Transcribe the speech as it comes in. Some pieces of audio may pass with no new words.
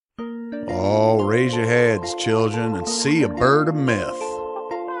Oh, raise your heads, children, and see a bird of myth.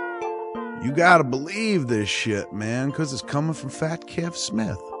 You gotta believe this shit, man, because it's coming from Fat Kev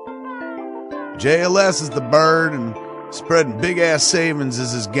Smith. JLS is the bird, and spreading big-ass savings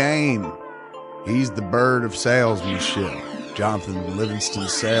is his game. He's the bird of salesmanship. Jonathan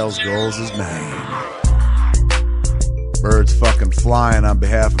Livingston's sales goal is his name. Bird's fucking flying on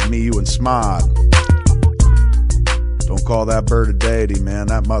behalf of me, you, and Smod. Don't call that bird a deity, man.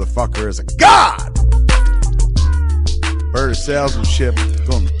 That motherfucker is a god! Bird of salesmanship is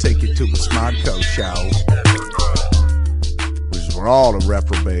going to take you to the Smodco show, which is where all the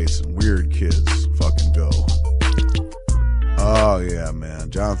reprobates and weird kids fucking go. Oh, yeah, man.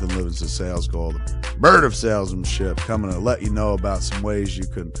 Jonathan Livingston's sales goal, the bird of salesmanship, coming to let you know about some ways you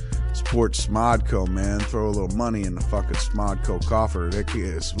can support Smodco, man. Throw a little money in the fucking Smodco coffer.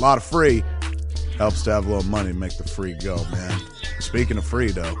 It's a lot of free. Helps to have a little money to make the free go, man. Speaking of free,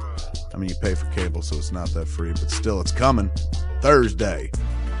 though, I mean, you pay for cable, so it's not that free, but still, it's coming. Thursday.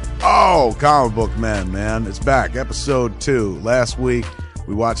 Oh, Comic Book Men, man. It's back. Episode 2. Last week,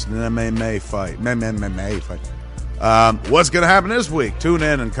 we watched an MMA fight. MMA fight. What's going to happen this week? Tune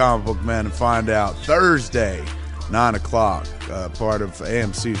in Comic Book Men and find out. Thursday, 9 o'clock. Part of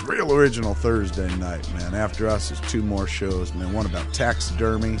AMC's real original Thursday night, man. After us, there's 2 more shows, man. One about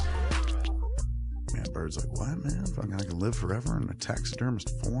taxidermy. Man, Bird's like, what, man? Fucking, I can live forever in a taxidermist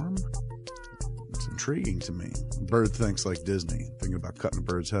form? It's intriguing to me. Bird thinks like Disney, thinking about cutting a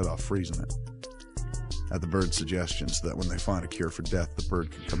bird's head off, freezing it. At the bird's suggestion, so that when they find a cure for death, the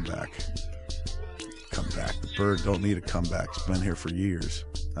bird can come back. Come back. The bird don't need a comeback. It's been here for years.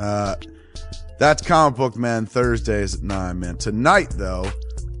 That's Comic Book Man, Thursdays at 9, man. Tonight, though,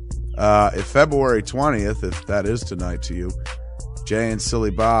 if February 20th, if that is tonight to you, Jay and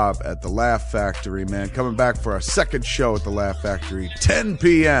Silly Bob at the Laugh Factory, man. Coming back for our second show at the Laugh Factory, 10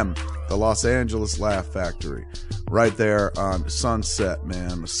 p.m., the Los Angeles Laugh Factory. Right there on Sunset,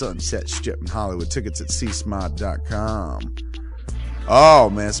 man. The Sunset Strip in Hollywood. Tickets at csmod.com. Oh,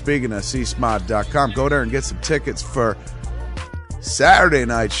 man, speaking of csmod.com, go there and get some tickets for Saturday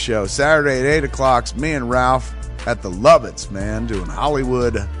night's show. Saturday at 8 o'clock, me and Ralph at the Lovitz, man, doing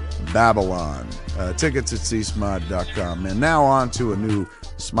Hollywood Babylon. Tickets at csmod.com, man. Now on to a new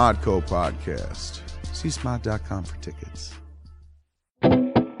Smodco podcast. csmod.com for tickets.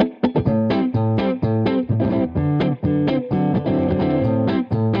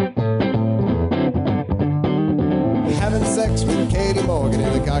 Having sex with Katie Morgan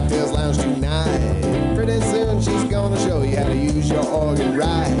in the Cocktails Lounge tonight. Pretty soon she's gonna show you how to use your organ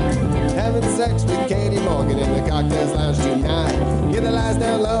right. Having sex with Katie Morgan in the Cocktails Lounge tonight. Get the lights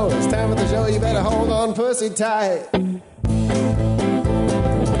down low, it's time for the show, you better hold on pussy tight.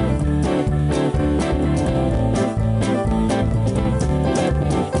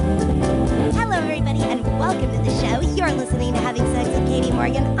 Hello everybody and welcome to the show. You're listening to Having Sex with Katie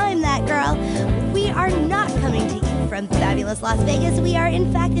Morgan. I'm that girl. We are not coming to you from fabulous Las Vegas. We are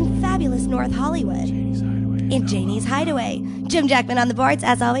in fact in fabulous North Hollywood. In Janey's Hideaway. Jim Jackman on the boards,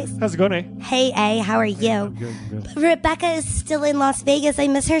 as always. How's it going, eh? Hey, A, how are you? Good. Rebecca is still in Las Vegas. I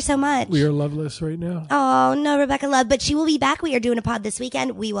miss her so much. We are loveless right now. Oh, no, Rebecca Love. But she will be back. We are doing a pod this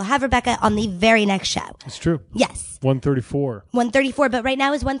weekend. We will have Rebecca on the very next show. It's true. Yes. 134. 134, but right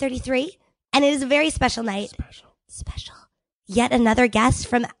now is 133. And it is a very special night. Special. Yet another guest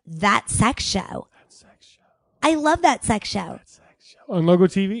from That Sex Show. I love That Sex Show. On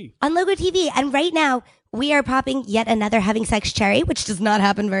LogoTv. On LogoTv. And right now, we are popping yet another Having Sex cherry, which does not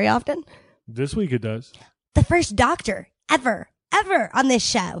happen very often. This week it does. The first doctor ever on this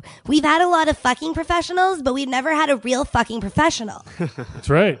show. We've had a lot of fucking professionals, but we've never had a real fucking professional. That's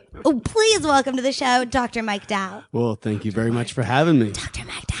right. Oh, please welcome to the show, Dr. Mike Dow. Well, thank you very much for having me. Dr.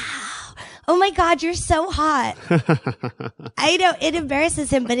 Mike Dow. Oh my God, you're so hot. I know, it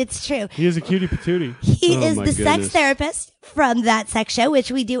embarrasses him, but it's true. He is a cutie patootie. He Oh is my the sex goodness. therapist from That Sex Show,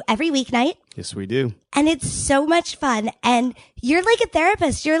 which we do every weeknight. Yes, we do. And it's so much fun. And you're like a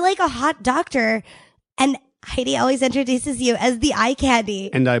therapist. You're like a hot doctor. And Heidi always introduces you as the eye candy.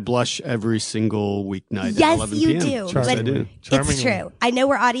 And I blush every single weeknight Yes, at 11 you p.m. do. Charming. But I do. it's true. I know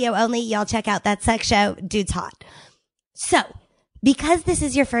we're audio only. Y'all check out That Sex Show. Dude's hot. So, because this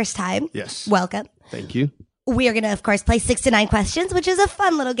is your first time, Yes. welcome. Thank you. We are going to, of course, play 6 to 9 questions, which is a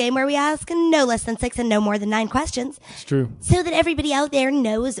fun little game where we ask no less than 6 and no more than 9 questions. It's true. So that everybody out there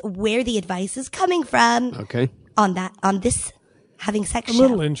knows where the advice is coming from Okay. on this Having Sex A Show.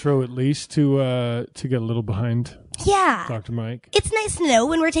 little intro at least to get a little behind Yeah. Dr. Mike. It's nice to know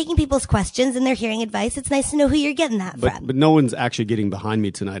when we're taking people's questions and they're hearing advice. It's nice to know who you're getting that from. But no one's actually getting behind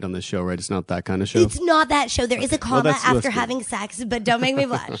me tonight on this show, right? It's not that kind of show. It's not that show. There is a comma that's after good. having sex, but don't make me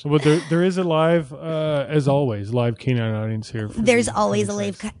blush. Well, there is a live, as always, live canine audience here. for There's the always a having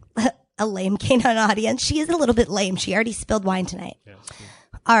lame, sex. a lame canine audience. She is a little bit lame. She already spilled wine tonight. Yes.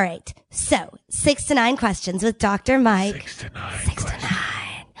 All right. So 6 to 9 questions with Dr. Mike. 6 to 9. 6 to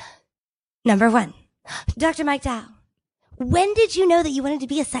 9. Number 1. Dr. Mike Dow. When did you know that you wanted to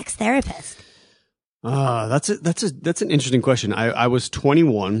be a sex therapist? That's an interesting question. I was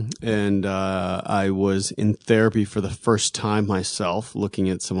 21 and I was in therapy for the first time myself, looking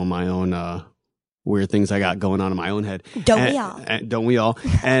at some of my own weird things I got going on in my own head. Don't we all? Don't we all?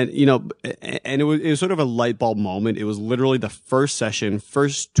 And and it was sort of a light bulb moment. It was literally the first session,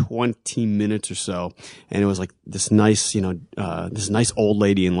 first 20 minutes or so, and it was like this nice, this nice old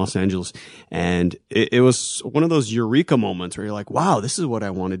lady in Los Angeles, and it was one of those eureka moments where you're like, wow, this is what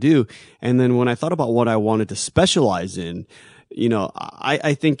I want to do. And then when I thought about what I wanted to specialize in,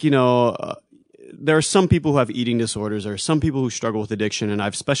 I think there are some people who have eating disorders. There are some people who struggle with addiction, and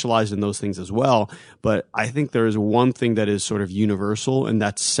I've specialized in those things as well. But I think there is one thing that is sort of universal, and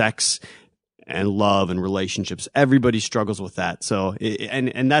that's sex and love and relationships. Everybody struggles with that. So,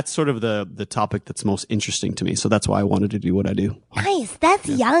 and that's sort of the topic that's most interesting to me. So that's why I wanted to do what I do. Nice. That's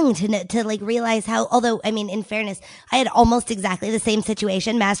young to like realize how, although, I mean, in fairness, I had almost exactly the same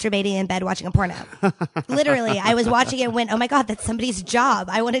situation, masturbating in bed, watching a porno. Literally, I was watching it and went, oh my God, that's somebody's job.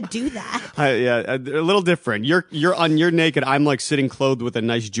 I want to do that. A little different. You're naked. I'm like sitting clothed with a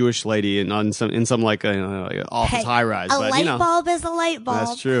nice Jewish lady in some like office high rise. A light bulb is a light bulb.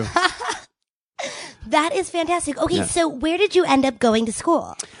 That's true. That is fantastic. Okay, Yeah. so where did you end up going to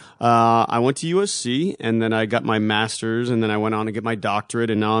school? I went to USC, and then I got my master's, and then I went on to get my doctorate,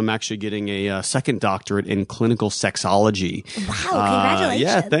 and now I'm actually getting a second doctorate in clinical sexology. Wow, congratulations.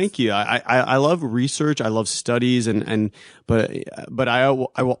 Yeah, thank you. I love research. I love studies, but I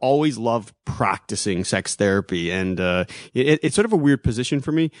will always love practicing sex therapy, and it's sort of a weird position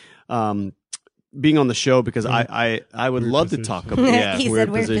for me. Being on the show, because I would Weird love position. to talk about He said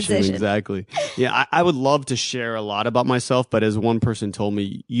weird position. exactly. Yeah, I would love to share a lot about myself, but as one person told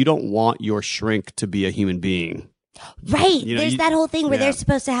me, you don't want your shrink to be a human being. Right. There's that whole thing where yeah. they're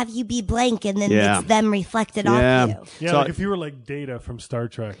supposed to have you be blank and then Yeah. it's them reflected Yeah. off you. Yeah, So- like if you were like Data from Star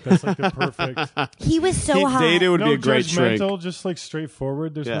Trek, that's like the perfect. He was so hot. Data would no be a great shrink. judgmental, just like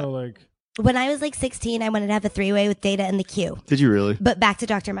straightforward. There's Yeah. no like. When I was like 16, I wanted to have a 3-way with Data and the Q. Did you really? But back to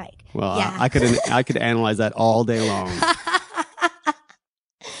Dr. Mike. Well, yeah. I could analyze that all day long.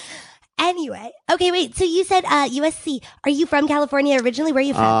 Anyway. Okay, wait. So you said USC. Are you from California originally? Where are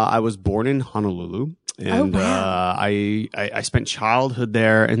you from? I was born in Honolulu. And wow. I spent childhood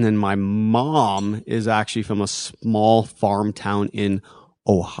there, and then my mom is actually from a small farm town in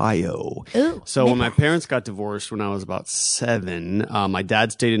Ohio. Ooh, So when my Midwest. parents got divorced when I was about 7, my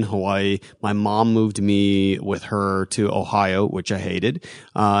dad stayed in Hawaii. My mom moved me with her to Ohio, which I hated.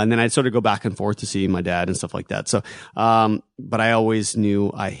 And then I'd sort of go back and forth to see my dad and stuff like that. So, but I always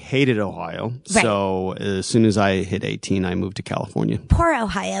knew I hated Ohio. Right. So as soon as I hit 18, I moved to California. Poor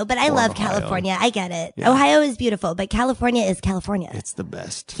Ohio, but I Poor love Ohio. California. I get it. Yeah. Ohio is beautiful, but California is California. It's the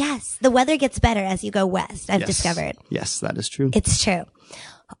best. Yes, the weather gets better as you go west, I've Yes. discovered. Yes, that is true. It's true.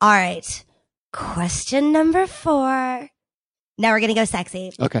 All right. Question number 4. Now we're going to go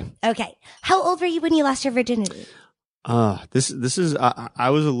sexy. Okay. Okay. How old were you when you lost your virginity? This is, I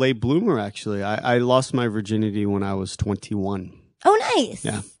was a late bloomer, actually. I lost my virginity when I was 21. Oh, nice.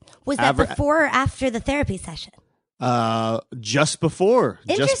 Yeah. Was that before or after the therapy session? Just before.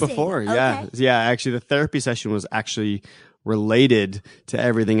 Interesting. Yeah. Okay. Yeah. Actually, the therapy session was actually related to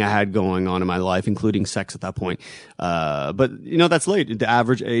everything I had going on in my life, including sex at that point. But that's late. The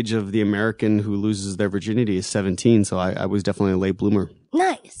average age of the American who loses their virginity is 17. So I was definitely a late bloomer.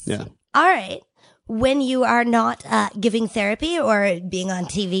 Nice. Yeah. All right. When you are not giving therapy or being on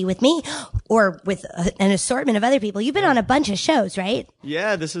TV with me or with an assortment of other people, you've been on a bunch of shows, right?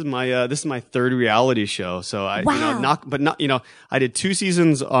 Yeah, this is my third reality show. So I, Wow. I did 2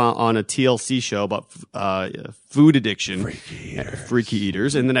 seasons on a TLC show about food addiction, freaky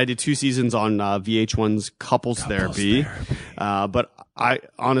eaters, and then I did 2 seasons on VH1's couples therapy. But I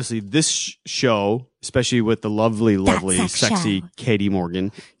honestly, this show, especially with the lovely, sex sexy show. Katie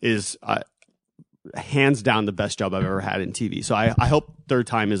Morgan, is hands down the best job I've ever had in TV. So I hope third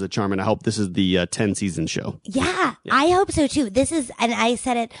time is a charm, and I hope this is the 10-season show. Yeah, I hope so too. This is, and I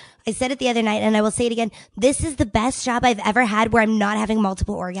said it the other night, and I will say it again. This is the best job I've ever had where I'm not having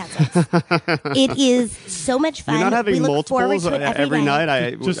multiple orgasms. It is so much fun. You're not having we look multiples forward to it every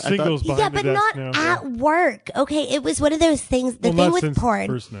night. Just singles behind yeah, the but desk not now. at work. Okay, it was one of those things. The thing with porn.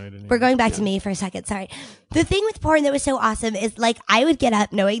 First night, anyway. We're going back to me for a second. Sorry. The thing with porn that was so awesome is like I would get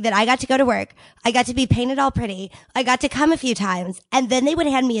up knowing that I got to go to work. I got to be painted all pretty. I got to come a few times, and then they would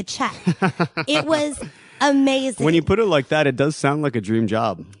hand me a check. It was amazing. When you put it like that, it does sound like a dream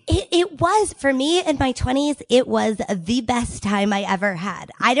job. It was, for me in my 20s, it was the best time I ever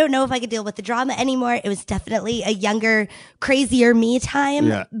had. I don't know if I could deal with the drama anymore. It was definitely a younger, crazier me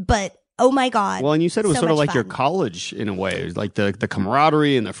time, but oh my God. Well, and you said it was so sort of much like your fun. college in a way, like the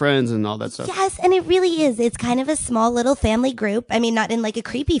camaraderie and the friends and all that stuff. Yes, and it really is. It's kind of a small little family group. I mean, not in like a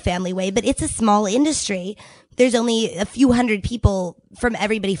creepy family way, but it's a small industry. There's only a few hundred people from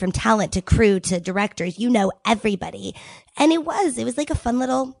everybody from talent to crew to directors. You know everybody. And it was like a fun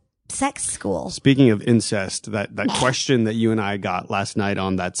little sex school. Speaking of incest, that question that you and I got last night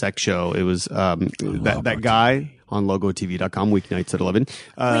on that sex show, it was that guy on LogoTv.com, weeknights at 11.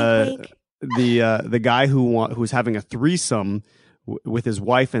 Wink, wink. The guy who was having a threesome with his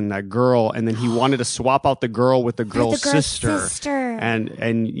wife and that girl, and then he wanted to swap out the girl with the girl's sister.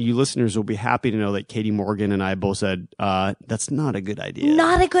 And you listeners will be happy to know that Katie Morgan and I both said that's not a good idea.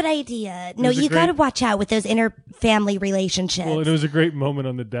 Not a good idea. No, you got to watch out with those inter-family relationships. Well, and it was a great moment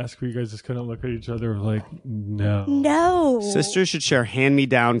on the desk where you guys just kind of look at each other like, no. No. Sisters should share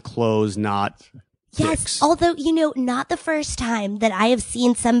hand-me-down clothes, not Yes, dicks. although, not the first time that I have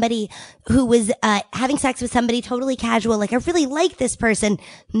seen somebody who was having sex with somebody totally casual, like I really like this person,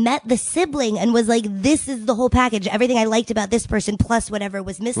 met the sibling and was like, this is the whole package, everything I liked about this person plus whatever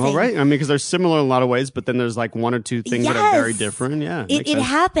was missing. Well, right. I mean, because they're similar in a lot of ways, but then there's like one or two things that are very different. Yeah. It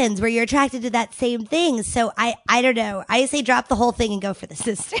happens where you're attracted to that same thing. So I don't know. I say drop the whole thing and go for the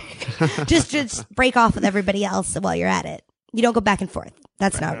sister. just break off with everybody else while you're at it. You don't go back and forth.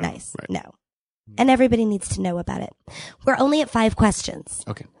 That's not nice. Right. No. And everybody needs to know about it. We're only at 5 questions.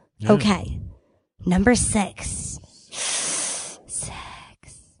 Okay. Yeah. Okay. Number 6. Sex.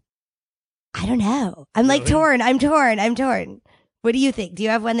 I don't know. I'm like torn. I'm torn. What do you think? Do you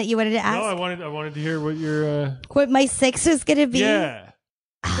have one that you wanted to ask? No, I wanted to hear what your What my 6 was going to be? yeah.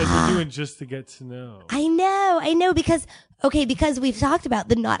 As you're doing just to get to know. I know because we've talked about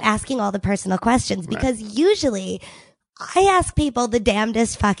the not asking all the personal questions because usually I ask people the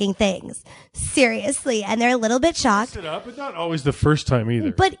damnedest fucking things. Seriously. And they're a little bit shocked. It up, but not always the first time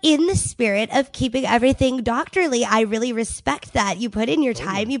either. But in the spirit of keeping everything doctorly, I really respect that. You put in your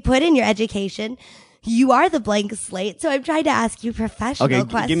time, you put in your education. You are the blank slate. So I'm trying to ask you professional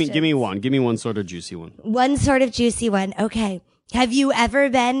questions. Give me one. Give me one sort of juicy one. One sort of juicy one. Okay. Have you ever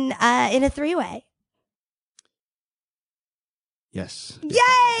been in a 3-way? Yes.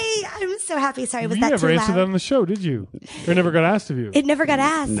 Yay! I'm so happy. Sorry, was you that never too answered loud? that on the show, did you? Or never got asked of you? It never got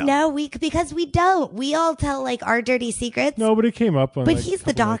asked. No. Because we don't. We all tell like our dirty secrets. No, but it came up on but like, he's a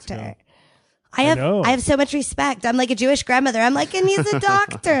the couple nights doctor. ago. I know. have so much respect. I'm like a Jewish grandmother. I'm like, and he's a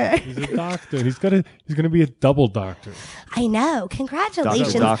doctor. He's a doctor. He's going to be a double doctor. I know.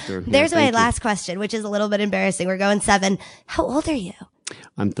 Congratulations. Doctor. There's Yeah, my thank you. last question, which is a little bit embarrassing. We're going 7. How old are you?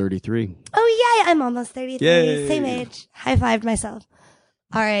 I'm 33. Oh, yay. I'm almost 33. Yay. Same age. High-fived myself.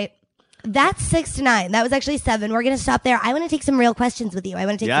 All right. That's 6 to 9. That was actually 7. We're going to stop there. I want to take some real questions with you. I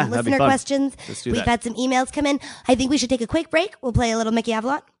want to take some that'd be listener fun. questions. Let's do We've that. had some emails come in. I think we should take a quick break. We'll play a little Mickey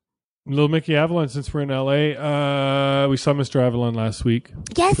Avalon. Little Mickey Avalon, since we're in LA, we saw Mr. Avalon last week.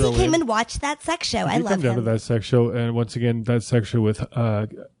 Yes, he Throw came in. and watched that sex show. I You love come down to him. that sex show, and once again, that sex show with our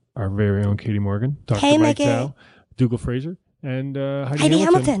very own Katie Morgan, Dr. Hey, Mike Mickey. Zhao, Dougal Fraser, and Heidi Heidi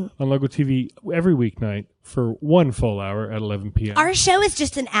Hamilton Hamilton. on LogoTv every weeknight for 1 full hour at 11 p.m. Our show is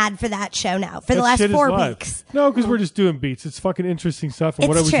just an ad for that show now for the That last shit is 4 live. weeks. No, because we're just doing beats. It's fucking interesting stuff. And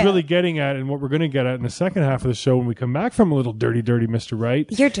what I It's was true. really getting at, and what we're going to get at in the second half of the show when we come back from a little dirty Mr. Right,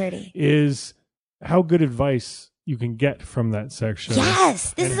 You're dirty. is how good advice you can get from that sex show.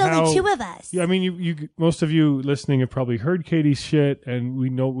 Yes, this And is only how- 2 of us. Yeah, I mean, you most of you listening have probably heard Katie's shit, and we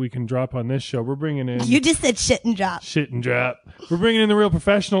know we can drop on this show. We're bringing in You just said shit and drop. shit and drop. We're bringing in the real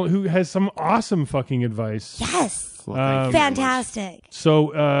professional who has some awesome fucking advice. Yes. Well, thank you very much. Fantastic.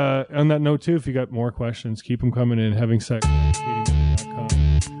 So, on that note, too, if you got more questions, keep them coming in. Having sex.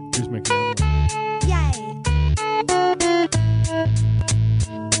 KatieMorgan.com. Here's Mickey Avalon. Yay.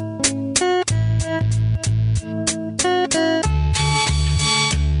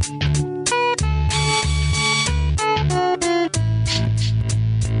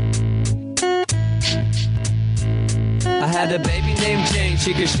 I had a baby named Janey.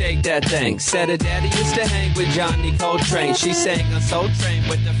 she could shake that thing. Said her daddy used to hang with Johnny Coltrane. She sang on Soul Train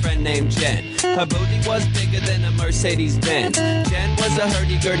with a friend named Jen. Her booty was bigger than a Mercedes-Benz. Jen was a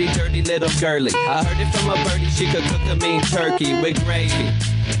hurdy-gurdy, dirty little girly. I heard it from a birdie, she could cook a mean turkey with gravy.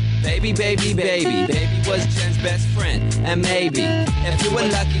 Baby, baby, baby, baby was Jen's best friend. And maybe, if you were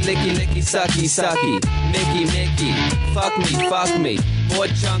lucky, licky, licky, sucky, sucky, Mickey, Mickey, fuck me. More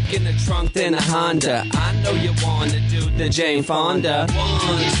junk in the trunk than a Honda. I know you wanna do the Jane Fonda.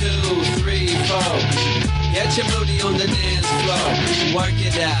 1, 2, 3, 4. Get your booty on the dance floor. Work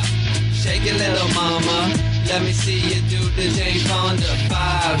it out. Shake it, little mama. Let me see you do the Jane Fonda.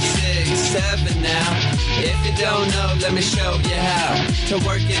 5, 6, 7 now. If you don't know, let me show you how to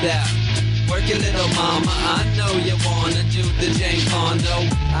work it out. Work it, little mama. I know you wanna do the Jane Fonda.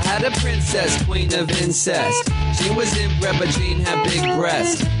 I had a princess, queen of incest. She was inbred, but Jean had big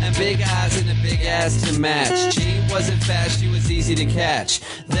breasts and big eyes and a big ass to match. Jean wasn't fast, she was easy to catch.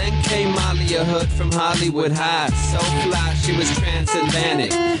 Then came Molly, a hood from Hollywood High. So fly, she was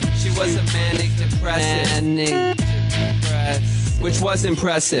transatlantic. She was a manic depressive. Which was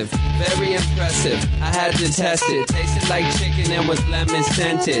impressive, very impressive. I had to test it. Tasted like chicken and was lemon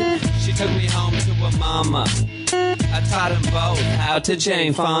scented. She took me home to her mama. I taught them both how to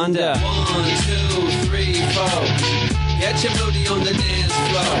Jane Fonda. 1, 2, 3, 4. Get your booty on the dance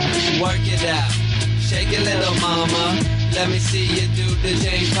floor. Work it out. Shake it, little mama. Let me see you do the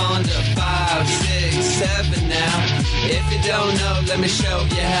Jane Fonda. 5, 6, 7 now. If you don't know, let me show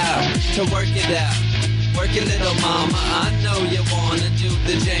you how to work it out. Work it, little mama. I know you wanna do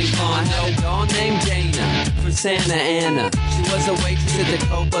the Jane Fonda. I had a doll named Dana from Santa Ana. She was a waitress at the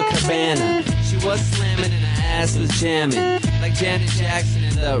Copacabana. She was slamming and her ass was jamming like Janet Jackson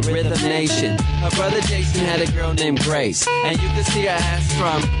in the Rhythm Nation. Her brother Jason had a girl named Grace, and you could see her ass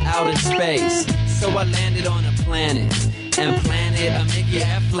from outer space. So I landed on a planet and planted a Mickey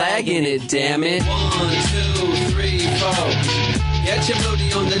hat flag in it, damn it. 1, 2, 3, 4. Get your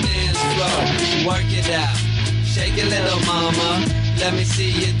booty on the dance floor. Work it out. Shake it, little mama. Let me see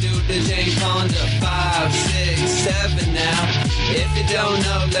you do the Jane Fonda. 5, 6, 7 now. If you don't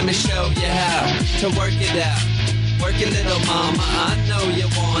know, let me show you how to work it out. Work it, little mama. I know you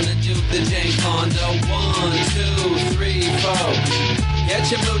wanna do the Jane Fonda. 1, 2, 3, 4. Get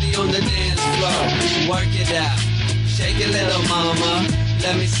your booty on the dance floor. Work it out. Shake it, little mama.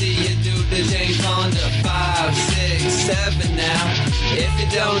 Let me see you do the Jane Fonda. 5, 6, 7 now. If you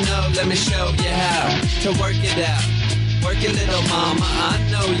don't know, let me show you how to work it out. Work it, little mama. I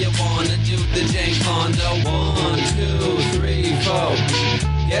know you wanna do the Jane Fonda. 1, 2, 3, 4.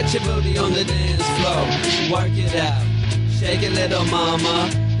 Get your booty on the dance floor. Work it out. Shake it, little mama.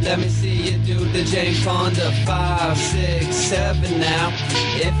 Let me see you do the Jane Fonda. 5, 6, 7 now.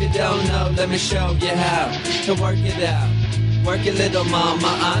 If you don't know, let me show you how to work it out. Work it, little mama.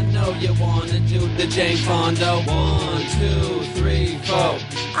 I know you wanna do the Jane Fonda. 1, 2, 3, 4.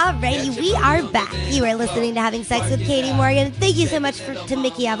 Alrighty, we are back. You are listening to Having Sex with Katie Morgan. Thank you so much to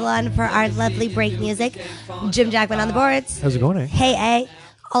Mickey Avalon for our lovely break music. Jim Jackman on the boards. How's it going, eh? Hey, A.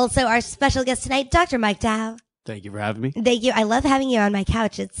 Also, our special guest tonight, Dr. Mike Dow. Thank you for having me. Thank you. I love having you on my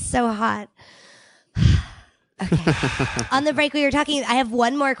couch. It's so hot. Okay. On the break, we were talking. I have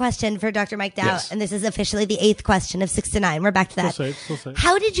one more question for Dr. Mike Dow, Yes. and this is officially the 8th question of 6 to 9. We're back to that. Still safe.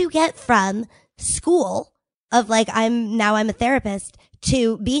 How did you get from school of like I'm a therapist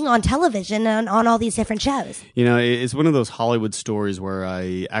to being on television and on all these different shows? You know, it's one of those Hollywood stories where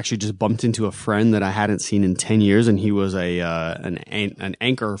I actually just bumped into a friend that I hadn't seen in 10 years, and he was an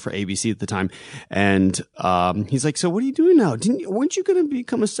anchor for ABC at the time. And he's like, "So what are you doing now? Weren't you going to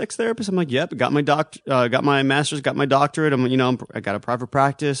become a sex therapist?" I'm like, "Yep, got my master's, got my doctorate. I got a private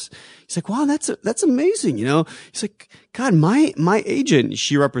practice." He's like, "Wow, that's amazing." You know, he's like, "God, my agent,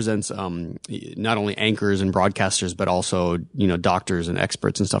 she represents not only anchors and broadcasters, but also doctors and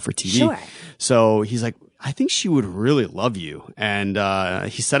experts and stuff for TV." Sure. So he's like, "I think she would really love you." And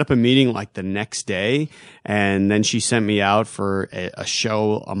he set up a meeting like the next day, and then she sent me out for a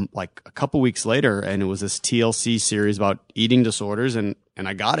show like a couple weeks later, and it was this TLC series about eating disorders, and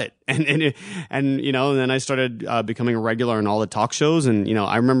I got it. And then I started becoming a regular on all the talk shows. And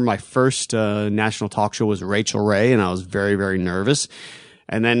I remember my first national talk show was Rachel Ray, and I was very, very nervous.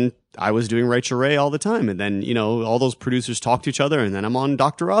 And then I was doing Rachel Ray all the time. And then, all those producers talk to each other, and then I'm on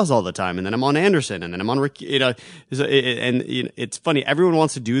Dr. Oz all the time. And then I'm on Anderson, and then I'm on Rick, it's funny. Everyone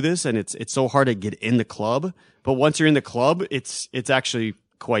wants to do this, and it's so hard to get in the club. But once you're in the club, it's actually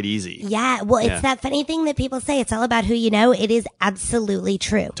quite easy. Yeah. Well, it's that funny thing that people say. It's all about who you know. It is absolutely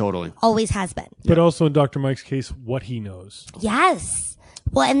true. Totally. Always has been. But also in Dr. Mike's case, what he knows. Yes.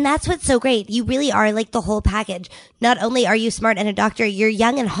 Well, and that's what's so great. You really are like the whole package. Not only are you smart and a doctor, you're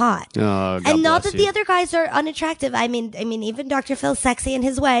young and hot. Oh, God and not bless that you. the other guys are unattractive. I mean, even Dr. Phil's sexy in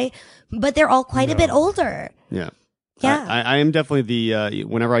his way, but they're all quite a bit older. Yeah. Yeah. I am definitely the,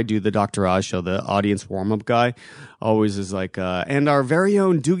 whenever I do the Dr. Oz show, the audience warm-up guy always is like, and our very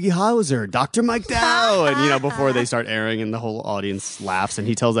own Doogie Howser, Dr. Mike Dow. And, before they start airing and the whole audience laughs. And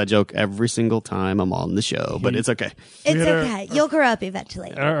he tells that joke every single time I'm on the show, but it's okay. It's okay. You'll grow up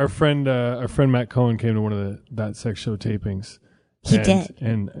eventually. Our friend Matt Cohen came to one of that sex show tapings. He did.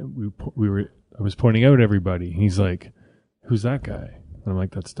 And I was pointing out everybody. He's like, "Who's that guy?" And I'm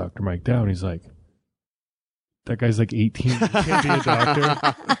like, "That's Dr. Mike Dow." And he's like, "That guy's like 18. He can't be a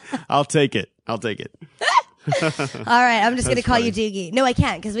doctor." I'll take it. All right, I'm just going to call you Doogie. No, I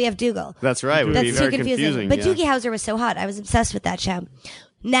can't because we have Dougal. That's right. It would be That's too very confusing. But yeah. Doogie Howser was so hot. I was obsessed with that show.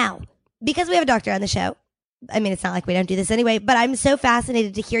 Now, because we have a doctor on the show, I mean, it's not like we don't do this anyway, but I'm so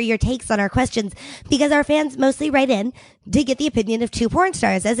fascinated to hear your takes on our questions because our fans mostly write in to get the opinion of 2 porn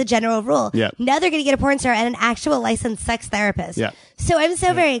stars as a general rule. Yeah. Now they're going to get a porn star and an actual licensed sex therapist. Yeah. So I'm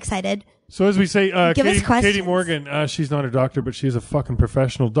so very excited. So as we say, Give us questions. Katie Morgan, she's not a doctor, but she's a fucking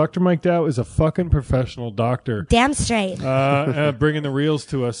professional. Dr. Mike Dow is a fucking professional doctor. Damn straight. Bringing the reels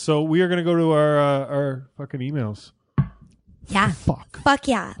to us. So we are going to go to our fucking emails. Yeah. Fuck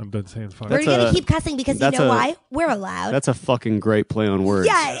yeah. I'm done saying fuck. We're going to keep cussing because you know why? We're allowed. That's a fucking great play on words.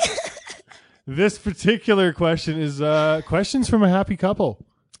 Yay. This particular question is questions from a happy couple.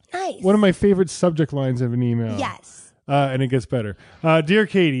 Nice. One of my favorite subject lines of an email. Yes. And it gets better. Dear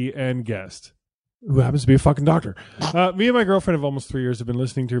Katie and guest, who happens to be a fucking doctor. Me and my girlfriend of almost 3 years have been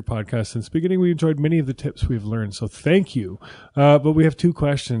listening to your podcast since the beginning. We enjoyed many of the tips we've learned, so thank you. But we have 2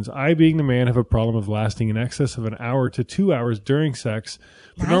 questions. I, being the man, have a problem of lasting in excess of an hour to 2 hours during sex.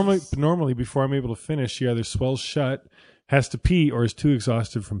 But normally, before I'm able to finish, she either swells shut, has to pee, or is too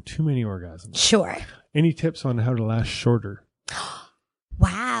exhausted from too many orgasms. Sure. Any tips on how to last shorter?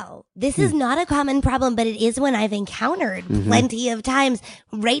 Wow. This is not a common problem, but it is one I've encountered plenty of times,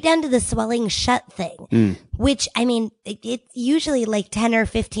 right down to the swelling shut thing, which, I mean, it's usually like 10 or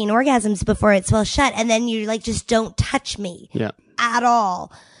 15 orgasms before it swells shut. And then you're like, just don't touch me at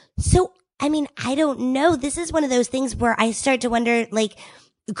all. So, I mean, I don't know. This is one of those things where I start to wonder, like,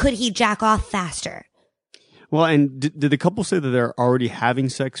 could he jack off faster? Well, and did the couple say that they're already having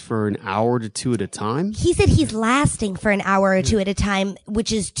sex for an hour to 2 at a time? He said he's lasting for an hour or 2 at a time,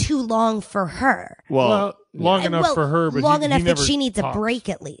 which is too long for her. Well, long enough for her, but long he enough that never she needs talks. a break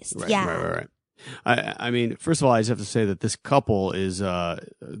at least. Right, Yeah. Right. I mean, first of all, I just have to say that this couple is, they're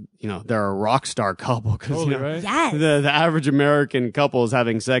a rock star couple. Totally right. Yes. The average American couple is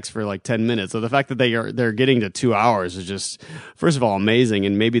having sex for like 10 minutes. So the fact that they're getting to 2 hours is just, first of all, amazing.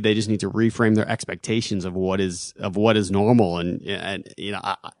 And maybe they just need to reframe their expectations of what is normal. And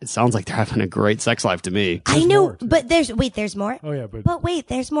it sounds like they're having a great sex life to me. I know, more. but there's more. Oh yeah, but But wait,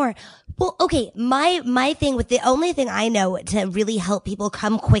 there's more. Well, okay, my thing with the only thing I know to really help people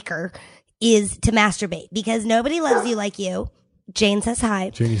come quicker is to masturbate because nobody loves you like you. Jane says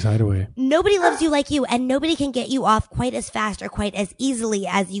hi. Janey's Hideaway. Nobody loves you like you and nobody can get you off quite as fast or quite as easily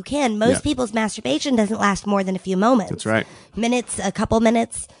as you can. Most people's masturbation doesn't last more than a few moments. That's right. Minutes, a couple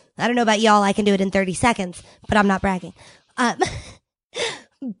minutes. I don't know about y'all. I can do it in 30 seconds, but I'm not bragging.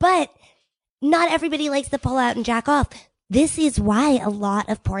 But not everybody likes to pull out and jack off. This is why a lot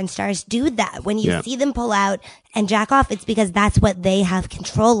of porn stars do that. When you see them pull out and jack off, it's because that's what they have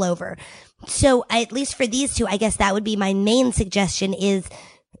control over. So at least for these 2, I guess that would be my main suggestion is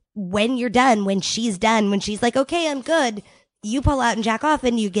when you're done, when she's like, okay, I'm good, you pull out and jack off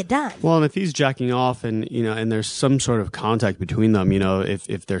and you get done. Well, and if he's jacking off and, and there's some sort of contact between them,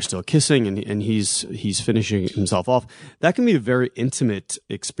 if they're still kissing and he's finishing himself off, that can be a very intimate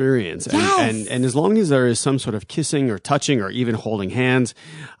experience. Yes. And as long as there is some sort of kissing or touching or even holding hands,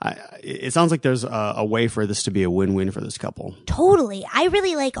 it sounds like there's a way for this to be a win-win for this couple. Totally. I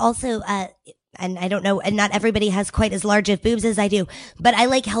really like also, and I don't know, and not everybody has quite as large of boobs as I do, but I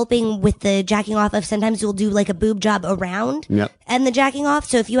like helping with the jacking off of sometimes you'll do like a boob job around and the jacking off.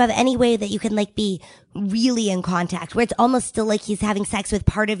 So if you have any way that you can like be really in contact where it's almost still like he's having sex with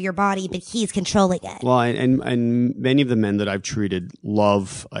part of your body, but he's controlling it. Well, and many of the men that I've treated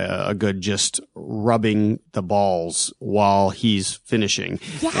love a good just rubbing the balls while he's finishing.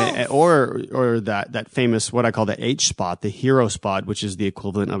 Yes. Or that famous, what I call the H spot, the hero spot, which is the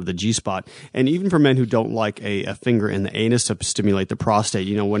equivalent of the G spot. And even for men who don't like a finger in the anus to stimulate the prostate,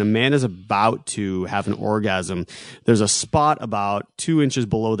 when a man is about to have an orgasm, there's a spot about 2 inches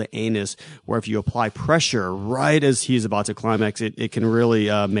below the anus where if you apply pressure right as he's about to climax, it can really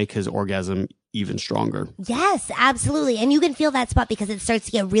make his orgasm even stronger. Yes, absolutely. And you can feel that spot because it starts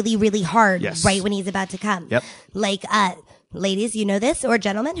to get really, really hard Yes. right when he's about to come. Yep. Like, ladies, you know this, or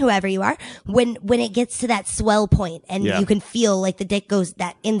gentlemen, whoever you are, when it gets to that swell point and Yeah. you can feel like the dick goes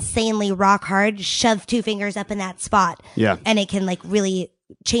that insanely rock hard, shove 2 fingers up in that spot. Yeah. And it can like really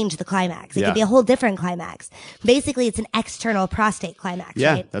change the climax. It Yeah. could be a whole different climax. Basically, it's an external prostate climax,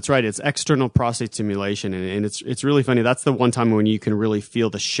 Yeah, right? that's right. It's external prostate stimulation, and it's really funny. That's the one time when you can really feel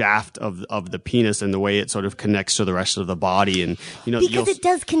the shaft of the penis and the way it sort of connects to the rest of the body, and Because it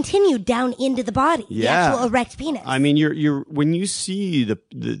does continue down into the body, the Yeah. actual erect penis. I mean, you're when you see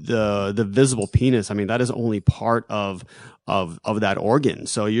the visible penis, I mean, that is only part of that organ.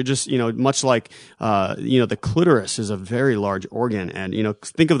 So you're just, much like, the clitoris is a very large organ. And,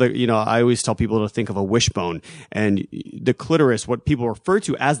 think of I always tell people to think of a wishbone, and the clitoris, what people refer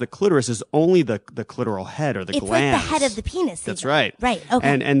to as the clitoris, is only the clitoral head or the it's glands. like the head of the penis. That's even. right. Right. Okay.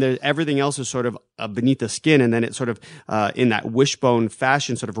 And everything else is sort of beneath the skin, and then it sort of in that wishbone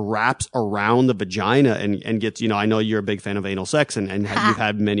fashion sort of wraps around the vagina and gets, I know you're a big fan of anal sex, and you've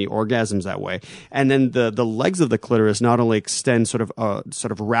had many orgasms that way. And then the legs of the clitoris not only extend sort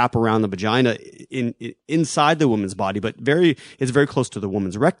of wrap around the vagina inside the woman's body, but it's very close to the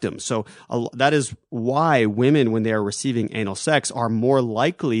woman's rectum. So that is why women, when they are receiving anal sex, are more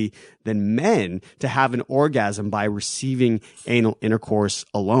likely than men to have an orgasm by receiving anal intercourse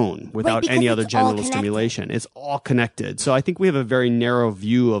alone without because any other it's all genital connected. stimulation. It's all connected. So I think we have a very narrow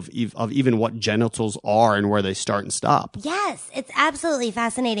view of even what genitals are and where they start and stop. Yes, it's absolutely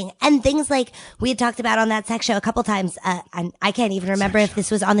fascinating. And things like we had talked about on that sex show a couple times, and I can't even remember if this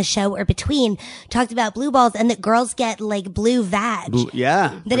was on the show or between, talked about blue balls and that girls get like blue vag.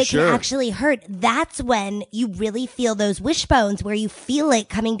 Yeah, that for it sure. can actually hurt. That's when you really feel those wishbones where you feel it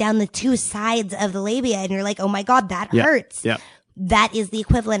coming down the 2 sides of the labia and you're like, oh my God, that hurts. Yeah. That is the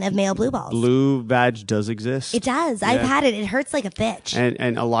equivalent of male blue balls. Blue vag does exist. It does. I've had it. It hurts like a bitch.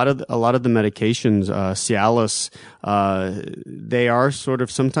 And a lot of the medications, Cialis, they are sort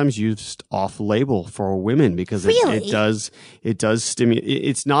of sometimes used off label for women because Really? it does stimulate.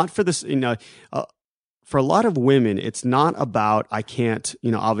 It's not for this, for a lot of women, it's not about, I can't,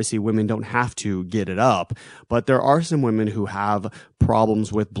 obviously women don't have to get it up, but there are some women who have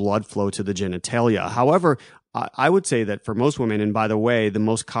problems with blood flow to the genitalia. However, I would say that for most women, and by the way, the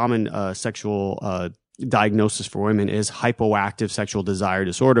most common sexual diagnosis for women is hypoactive sexual desire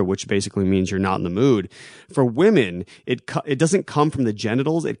disorder, which basically means you're not in the mood. For women, it doesn't come from the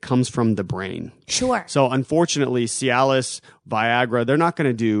genitals, it comes from the brain. Sure. So unfortunately, Cialis, Viagra, they're not going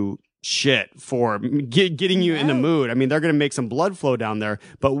to do shit for getting you in the mood. I mean, they're going to make some blood flow down there,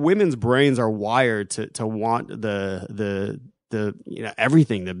 but women's brains are wired to want the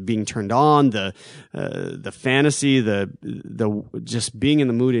everything, the being turned on, the fantasy, the just being in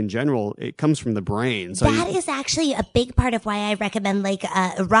the mood in general. It comes from the brain. So that is actually a big part of why I recommend like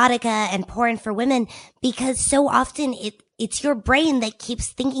erotica and porn for women, because so often it's your brain that keeps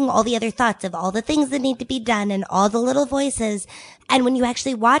thinking all the other thoughts of all the things that need to be done and all the little voices. And when you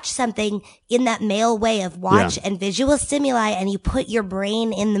actually watch something in that male way of watch and visual stimuli and you put your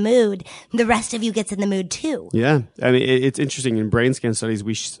brain in the mood, the rest of you gets in the mood too. Yeah. I mean, it's interesting. In brain scan studies,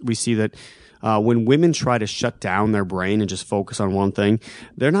 we see that when women try to shut down their brain and just focus on one thing,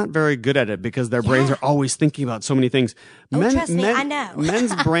 they're not very good at it because their brains are always thinking about so many things. Trust me, I know.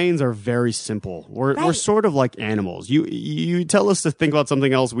 Men's brains are very simple. We're sort of like animals. You tell us to think about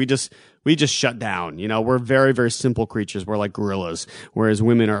something else, we just shut down. We're very, very simple creatures. We're like gorillas, whereas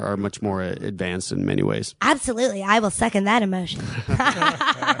women are much more advanced in many ways. Absolutely. I will second that emotion.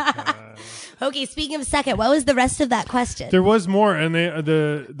 Okay, speaking of second, what was the rest of that question? There was more, and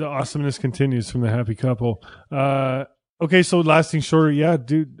the awesomeness continues from the happy couple. Okay, so lasting shorter,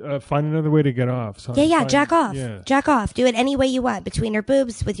 dude, find another way to get off. So Jack off. Yeah. Jack off. Do it any way you want, between her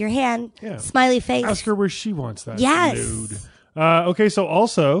boobs, with your hand, smiley face. Ask her where she wants that. Yes. Nude. Okay, so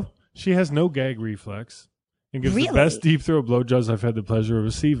also, she has no gag reflex and gives the best deep throat blowjobs I've had the pleasure of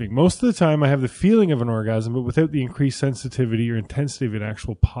receiving. Most of the time, I have the feeling of an orgasm, but without the increased sensitivity or intensity of an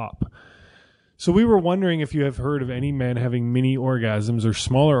actual pop. So we were wondering if you have heard of any men having mini orgasms or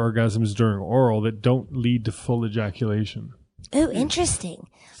smaller orgasms during oral that don't lead to full ejaculation. Oh, interesting.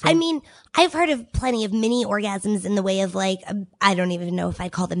 I mean, I've heard of plenty of mini orgasms in the way of like, I don't even know if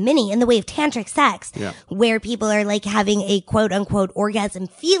I'd call them mini, in the way of tantric sex, where people are like having a quote unquote orgasm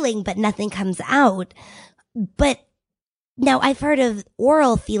feeling, but nothing comes out. But now I've heard of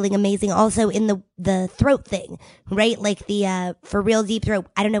oral feeling amazing also in the throat thing, right? Like the, for real deep throat,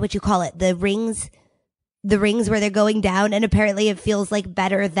 I don't know what you call it. The rings where they're going down, and apparently it feels like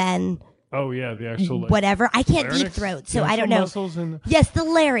better than Oh yeah, the actual whatever. I can't deep larynx? throat, so The I don't actual know. muscles and Yes, the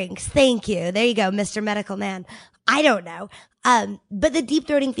larynx. Thank you. There you go, Mr. Medical Man. I don't know. But the deep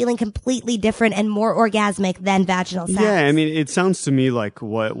throating feeling completely different and more orgasmic than vaginal sex. Yeah, I mean, it sounds to me like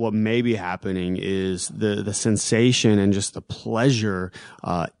what may be happening is the sensation and just the pleasure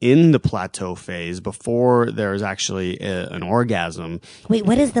in the plateau phase before there's actually an orgasm. Wait,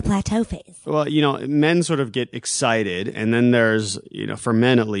 what is the plateau phase? Well, men sort of get excited, and then there's, for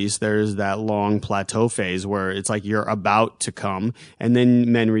men at least, there's that long plateau phase where it's like you're about to come, and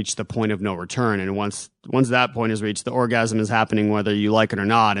then men reach the point of no return, and once that point is reached, the orgasm is happening whether you like it or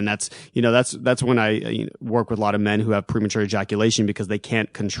not. And that's when I work with a lot of men who have premature ejaculation because they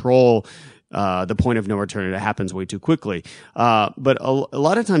can't control the point of no return. It happens way too quickly. But a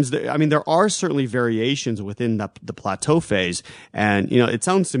lot of times, there are certainly variations within the plateau phase. And, it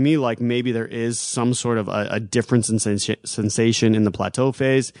sounds to me like maybe there is some sort of a difference in sensation in the plateau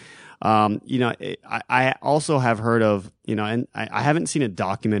phase. I also have heard of, and I haven't seen it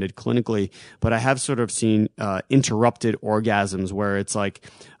documented clinically, but I have sort of seen interrupted orgasms where it's like,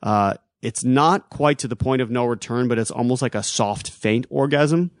 it's not quite to the point of no return, but it's almost like a soft, faint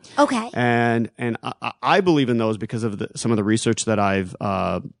orgasm. Okay. And I believe in those because of some of the research that I've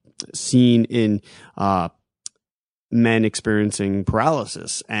seen in men experiencing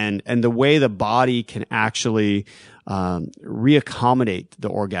paralysis and the way the body can actually reaccommodate the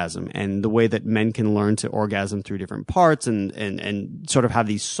orgasm and the way that men can learn to orgasm through different parts and sort of have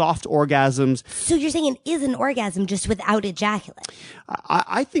these soft orgasms. So you're saying it is an orgasm just without ejaculate?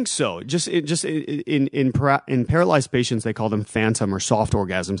 I think so. Just in paralyzed patients, they call them phantom or soft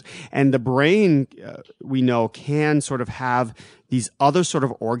orgasms. And the brain, we know, can sort of have these other sort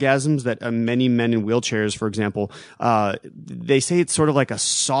of orgasms that many men in wheelchairs, for example, they say it's sort of like a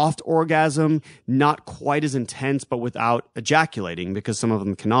soft orgasm, not quite as intense, but without ejaculating, because some of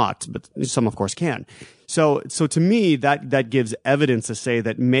them cannot, but some of course can. So to me, that gives evidence to say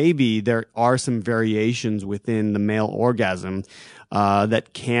that maybe there are some variations within the male orgasm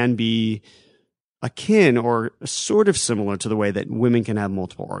that can be akin or sort of similar to the way that women can have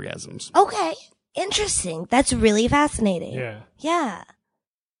multiple orgasms. Okay. Interesting. That's really fascinating. Yeah.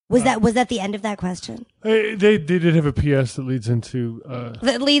 Was that the end of that question? They did have a PS that leads into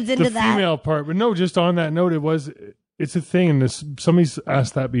the female part, but no, just on that note, it's a thing, and somebody's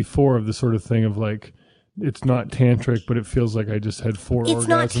asked that before of the sort of thing of like, it's not tantric, but it feels like I just had 4 orgasms. It's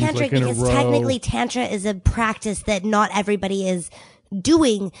not tantric like in because a row. technically tantra is a practice that not everybody is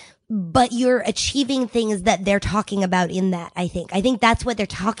doing, but you're achieving things that they're talking about in that, I think that's what they're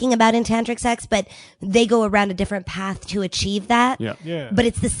talking about in tantric sex, but they go around a different path to achieve that. Yeah. But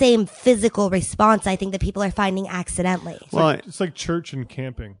it's the same physical response, I think, that people are finding accidentally. It's like church and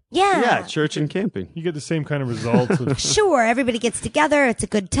camping. Yeah, church and camping. You get the same kind of results. Sure, everybody gets together. It's a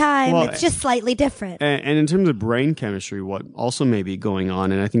good time. Well, it's just slightly different. And in terms of brain chemistry, what also may be going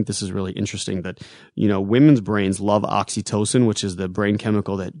on, and I think this is really interesting, that women's brains love oxytocin, which is the brain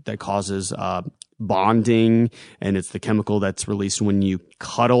chemical that causes bonding, and it's the chemical that's released when you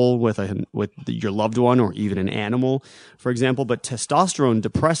cuddle with your loved one or even an animal, for example. But testosterone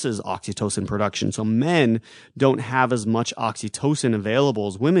depresses oxytocin production, so men don't have as much oxytocin available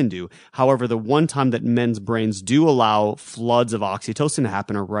as women do. However, the one time that men's brains do allow floods of oxytocin to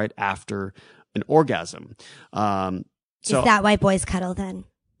happen are right after an orgasm. Is that why boys cuddle then?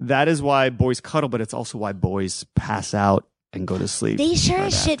 That is why boys cuddle, but it's also why boys pass out and go to sleep. They sure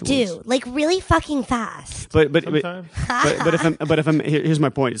as shit do, like really fucking fast. But here's my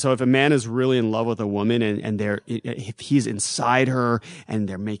point. So if a man is really in love with a woman and if he's inside her and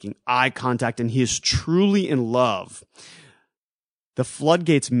they're making eye contact and he is truly in love, the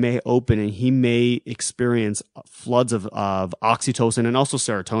floodgates may open and he may experience floods of oxytocin and also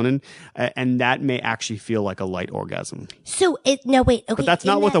serotonin, and that may actually feel like a light orgasm. So okay. But that's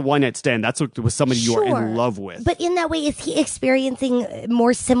not with a one-night stand. That's with somebody you are in love with. But in that way, is he experiencing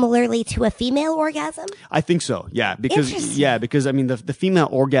more similarly to a female orgasm? I think so. Yeah, because I mean the female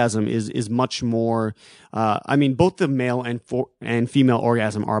orgasm is much more. Both the male and female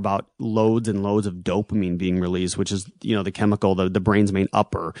orgasm are about loads and loads of dopamine being released, which is the chemical, the brain's main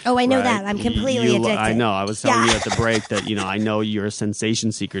upper. Oh, I know right? that. I'm completely addicted. I know. I was telling you at the break that I know you're a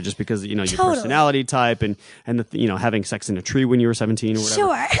sensation seeker just because your Totally. personality type and having sex in a tree when you were 17 or whatever.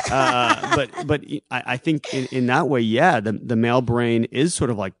 Sure. But I think in that way, the male brain is sort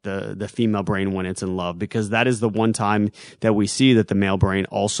of like the female brain when it's in love, because that is the one time that we see that the male brain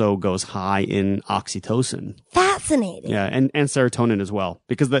also goes high in oxytocin. Fascinating. Yeah, and serotonin as well,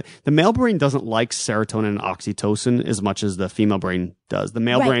 because the male brain doesn't like serotonin and oxytocin as much as the female brain does. The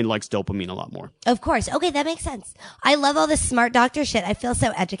male brain likes dopamine a lot more. Of course. Okay, that makes sense. I love all this smart doctor shit. I feel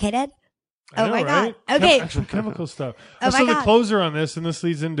so educated. I Oh know, my right? God. Okay. Actual chemical stuff. Oh So my the God. closer on this, and this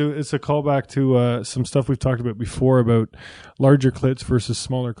leads into, it's a callback to some stuff we've talked about before about larger clits versus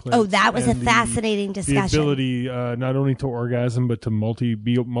smaller clits. Oh, that was a and fascinating the discussion. ability not only to orgasm but to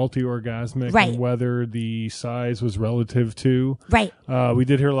be multi-orgasmic, Right. and whether the size was relative to. Right. We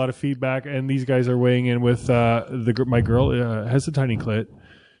did hear a lot of feedback, and these guys are weighing in with my girl has a tiny clit.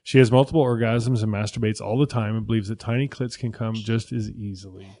 She has multiple orgasms and masturbates all the time and believes that tiny clits can come just as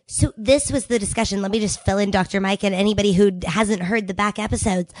easily. So this was the discussion. Let me just fill in Dr. Mike and anybody who hasn't heard the back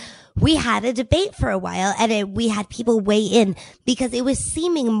episodes. We had a debate for a while, and we had people weigh in because it was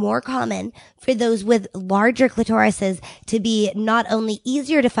seeming more common for those with larger clitorises to be not only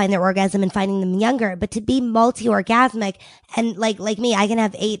easier to find their orgasm and finding them younger, but to be multi-orgasmic. And like me, I can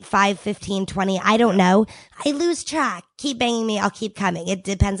have 8, 5, 15, 20. I don't know. I lose track. Keep banging me. I'll keep coming. It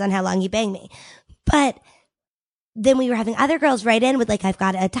depends on how long you bang me. But then we were having other girls write in with like, I've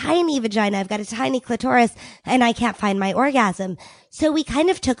got a tiny vagina, I've got a tiny clitoris, and I can't find my orgasm. So we kind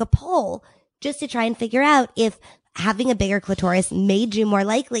of took a poll just to try and figure out if having a bigger clitoris made you more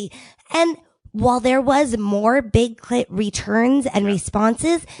likely. And while there was more big clit returns and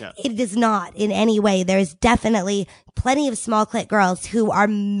responses, it does not in any way. There's definitely plenty of small clit girls who are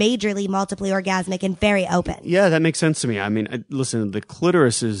majorly multiply orgasmic and very open. Yeah, that makes sense to me. I mean, listen, the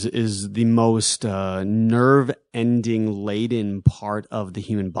clitoris is the most nerve ending laden part of the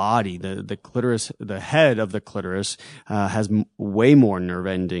human body. The clitoris, the head of the clitoris, has way more nerve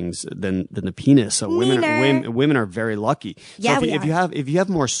endings than the penis. So women are very lucky. Yeah, so if you have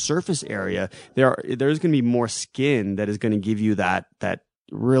more surface area, there's going to be more skin that is going to give you that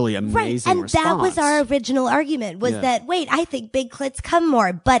really amazing and response. that was our original argument was that, wait, I think big clits come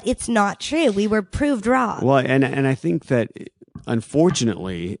more, but it's not true. We were proved wrong. Well, and I think that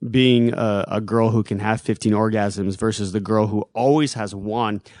unfortunately, being a girl who can have 15 orgasms versus the girl who always has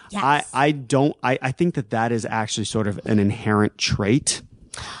one, Yes. I think that is actually sort of an inherent trait.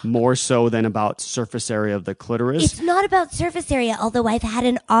 More so than about surface area of the clitoris. It's not about surface area, although I've had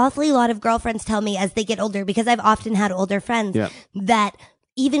an awfully lot of girlfriends tell me as they get older, because I've often had older friends, that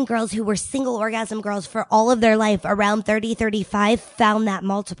even girls who were single orgasm girls for all of their life around 30, 35 found that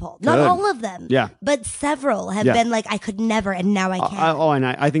multiple. Not all of them. Yeah. But several have been like, I could never, and now I can. And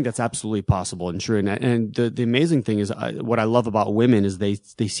I think that's absolutely possible and true. And the amazing thing is what I love about women is they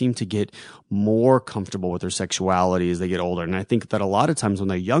seem to get more comfortable with their sexuality as they get older. And I think that a lot of times when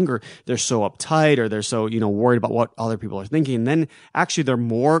they're younger, they're so uptight or they're so, worried about what other people are thinking. And then actually they're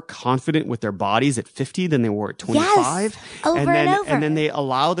more confident with their bodies at 50 than they were at 25. Yes. Over and over. And then they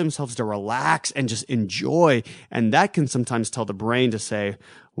allow themselves to relax and just enjoy. And that can sometimes tell the brain to say,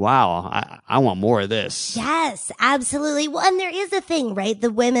 wow, I want more of this. Yes, absolutely. Well, and there is a thing, right?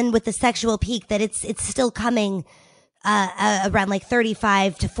 The women with the sexual peak that it's still coming around like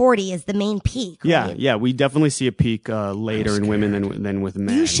 35 to 40 is the main peak. Right? Yeah. We definitely see a peak later in women than with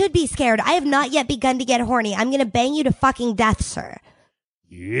men. You should be scared. I have not yet begun to get horny. I'm going to bang you to fucking death, sir.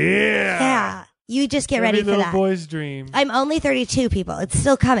 Yeah. You just get ready for little that. Boy's dream. I'm only 32, people. It's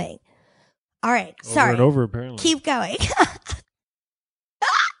still coming. All right. Sorry. Over and over, apparently. Keep going.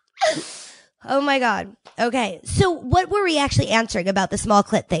 Oh my God. Okay. So what were we actually answering about the small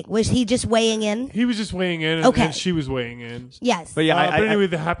clit thing? Was he just weighing in? He was just weighing in, and she was weighing in. Yes. But yeah, but anyway,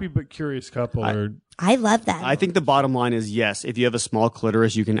 the happy but curious couple are... I love that. I think the bottom line is yes, if you have a small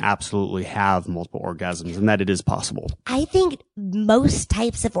clitoris, you can absolutely have multiple orgasms and that it is possible. I think most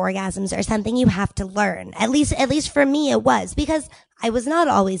types of orgasms are something you have to learn. At least for me it was, because I was not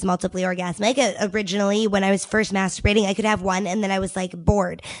always multiply orgasmic. Originally, when I was first masturbating, I could have one and then I was like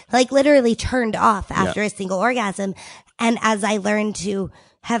bored, like literally turned off after a single orgasm. And as I learned to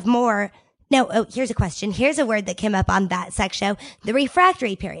have more, now, here's a question. Here's a word that came up on that sex show, the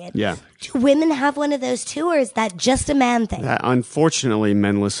refractory period. Yeah. Do women have one of those too, or is that just a man thing? Unfortunately,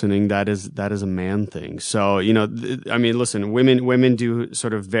 men listening, that is a man thing. So, I mean, listen, women do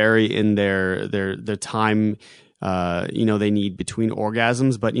sort of vary in their time, they need between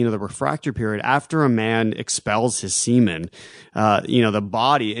orgasms, but, the refractory period after a man expels his semen, the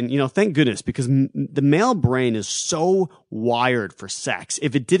body, and, thank goodness, because the male brain is so wired for sex.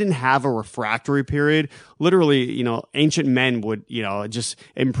 If it didn't have a refractory period, literally, ancient men would, just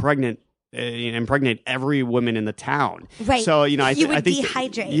impregnate every woman in the town. Right. So, I would think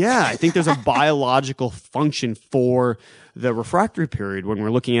dehydrate. I think there's a biological function for the refractory period when we're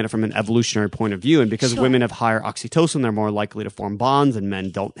looking at it from an evolutionary point of view. And because women have higher oxytocin, they're more likely to form bonds and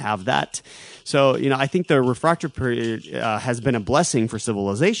men don't have that. So, I think the refractory period has been a blessing for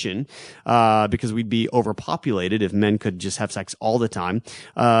civilization because we'd be overpopulated if men could just have sex all the time.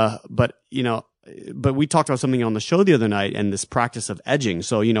 But, but we talked about something on the show the other night and this practice of edging.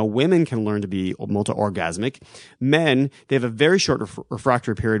 So, women can learn to be multi-orgasmic. Men, they have a very short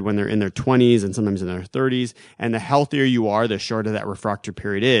refractory period when they're in their 20s and sometimes in their 30s. And the healthier you are, the shorter that refractory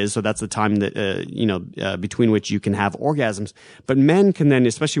period is. So that's the time that, between which you can have orgasms. But men can then,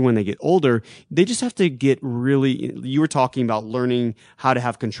 especially when they get older, they just have to get really, you were talking about learning how to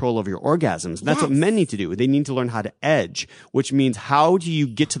have control over your orgasms. That's what men need to do. They need to learn how to edge, which means how do you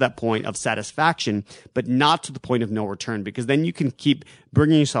get to that point of satisfaction, but not to the point of no return, because then you can keep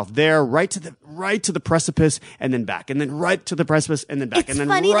bringing yourself there, right to the precipice, and then back, and then right to the precipice, and then back, and then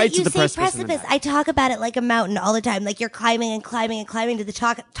right to the precipice. And then back. I talk about it like a mountain all the time, like you're climbing and climbing and climbing to the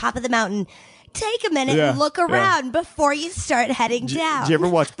top of the mountain. Take a minute and look around before you start heading down. Did you ever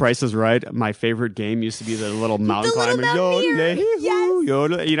watch Price is Right? My favorite game used to be the little mountain climber.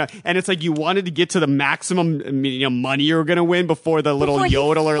 Yodel, and it's like you wanted to get to the maximum, money you were going to win before the little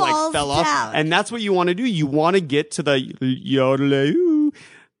yodeler fell off. And that's what you want to do. You want to get to the yodeler.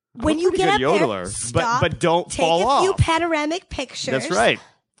 When you get up yodeler, there, stop, but don't fall off. Take a few panoramic pictures. That's right.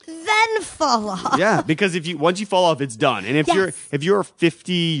 Then fall off. Yeah, because once you fall off, it's done. And if you're a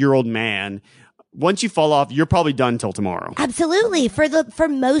 50-year-old man, once you fall off, you're probably done till tomorrow. Absolutely. For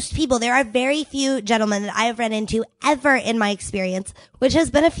most people, there are very few gentlemen that I have run into ever in my experience, which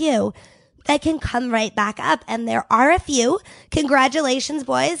has been a few, that can come right back up. And there are a few. Congratulations,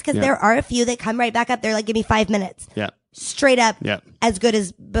 boys, because there are a few that come right back up. They're like, give me 5 minutes. Yeah. Straight up. Yeah. As good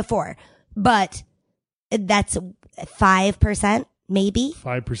as before. But that's 5%. Maybe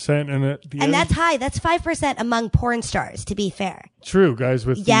 5%, and that's high. That's 5% among porn stars, to be fair. True, guys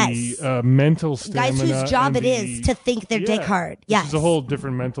with the mental stamina, guys whose job it is to think their dick hard. Yes, it's a whole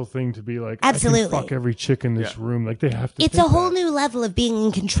different mental thing to be like, absolutely, I can fuck every chick in this room. Like they have to. It's a whole new level of being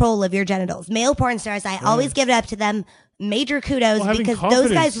in control of your genitals. Male porn stars, I always give it up to them. Major kudos, because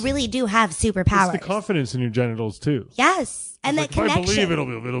those guys really do have superpowers. It's the confidence in your genitals too. Yes, and that connection. I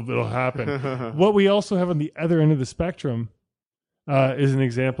believe it'll happen. What we also have on the other end of the spectrum. Is an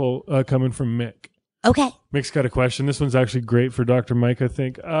example coming from Mick. Okay. Mick's got a question. This one's actually great for Dr. Mike, I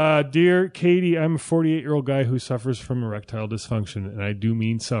think. Dear Katie, I'm a 48-year-old guy who suffers from erectile dysfunction, and I do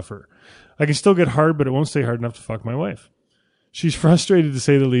mean suffer. I can still get hard, but it won't stay hard enough to fuck my wife. She's frustrated to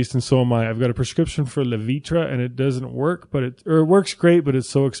say the least, and so am I. I've got a prescription for Levitra, and it doesn't work, it works great, but it's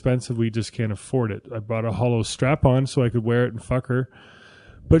so expensive we just can't afford it. I bought a hollow strap-on so I could wear it and fuck her.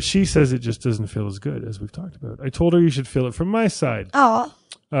 But she says it just doesn't feel as good as we've talked about. I told her you should feel it from my side. Oh.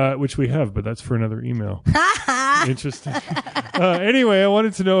 Which we have, but that's for another email. Interesting. Anyway, I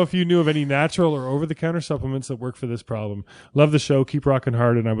wanted to know if you knew of any natural or over-the-counter supplements that work for this problem. Love the show. Keep rocking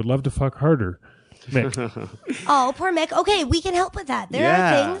hard, and I would love to fuck harder. Mick. Oh, poor Mick. Okay, we can help with that. There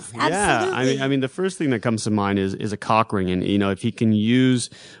are things. Absolutely. I mean, the first thing that comes to mind is a cock ring. And, if he can use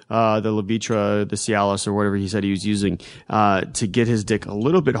the Levitra, the Cialis, or whatever he said he was using to get his dick a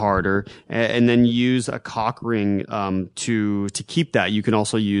little bit harder, and then use a cock ring to keep that. You can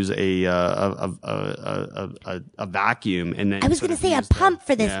also use a vacuum. And then I was going to say a pump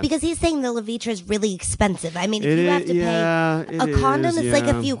for this, because he's saying the Levitra is really expensive. I mean, if you have to pay a condom, it's like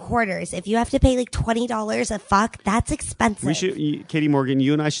a few quarters. If you have to pay like $20 a fuck, that's expensive. We should, Katie Morgan,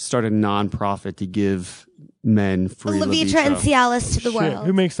 you and I should start a non-profit to give men free Levitra and Cialis to the world.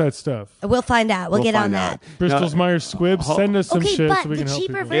 Who makes that stuff? We'll find out. We'll get on that. Bristol's Myers Squibb, send us some shit but so we can help the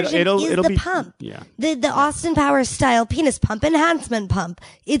cheaper people. version is the pump. Yeah. The Austin Powers style penis pump, enhancement pump.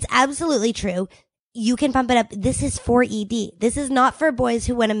 It's absolutely true. You can pump it up. This is for ED. This is not for boys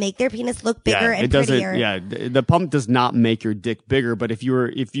who want to make their penis look bigger and prettier. Yeah, the pump does not make your dick bigger. But if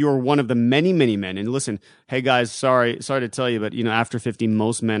you're one of the many men, and listen, hey guys, sorry to tell you, but after 50,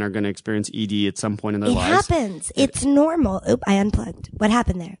 most men are going to experience ED at some point in their lives. It happens. It's normal. Oop, I unplugged. What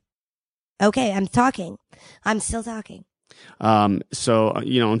happened there? Okay, I'm talking. I'm still talking. So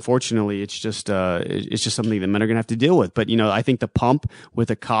unfortunately, it's just something that men are going to have to deal with. But, I think the pump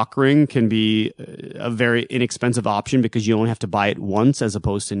with a cock ring can be a very inexpensive option because you only have to buy it once as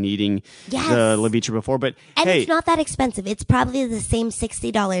opposed to needing the Levitra before. But it's not that expensive. It's probably the same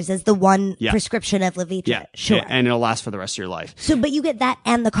 $60 as the one prescription of Levitra. Yeah. Sure. And it'll last for the rest of your life. So, but you get that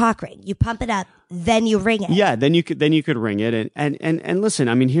and the cock ring. You pump it up. Then you ring it. Yeah, then you could ring it. And listen,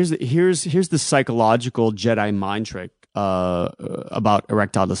 I mean, here's the psychological Jedi mind trick about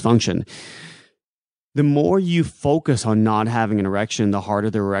erectile dysfunction. The more you focus on not having an erection, the harder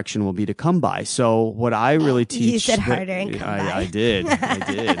the erection will be to come by. So what I really teach... You said harder and come by. I did.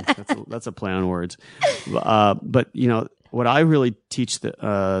 That's a play on words. But what I really teach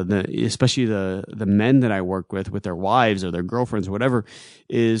especially the men that I work with their wives or their girlfriends or whatever,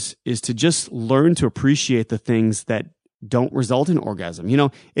 is to just learn to appreciate the things that don't result in orgasm. You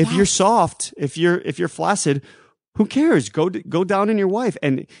know, if you're soft, if you're flaccid, who cares? Go down on your wife.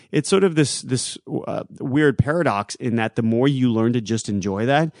 And it's sort of this weird paradox in that the more you learn to just enjoy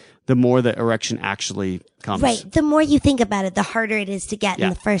that, the more the erection actually comes. Right. The more you think about it, the harder it is to get in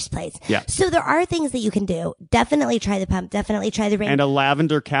the first place. Yeah. So there are things that you can do. Definitely try the pump. Definitely try the ring. And a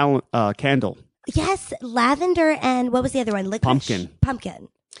lavender candle. Yes. Lavender and what was the other one? Licorice? Pumpkin.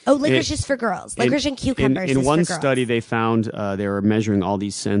 Oh, licorice is for girls. Licorice and cucumbers in is one for girls. study, they found they were measuring all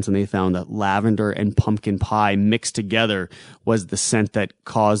these scents, and they found that lavender and pumpkin pie mixed together was the scent that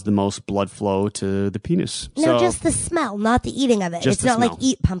caused the most blood flow to the penis. No, just the smell, not the eating of it. It's not like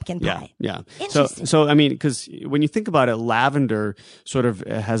eat pumpkin pie. Yeah. Interesting. So I mean, because when you think about it, lavender sort of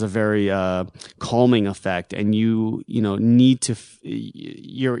has a very calming effect, and you need to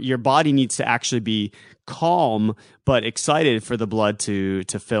your body needs to actually be calm but excited for the blood to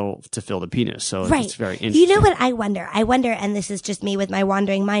fill the penis. So it's very interesting. You know what I wonder, and this is just me with my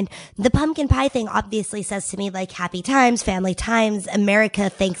wandering mind, the pumpkin pie thing obviously says to me like happy times, family times, America,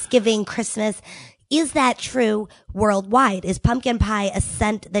 Thanksgiving, Christmas. Is that true worldwide? Is pumpkin pie a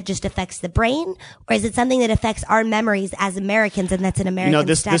scent that just affects the brain, or is it something that affects our memories as Americans, and that's an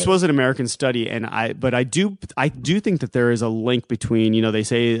American study? This was an American study, but I do think that there is a link between, they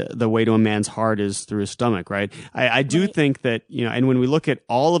say the way to a man's heart is through his stomach, right? I do think that, and when we look at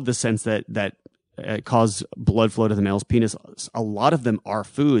all of the scents that cause blood flow to the male's penis, a lot of them are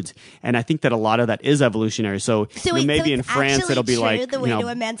foods, and I think that a lot of that is evolutionary. So maybe in France it'll be like the way to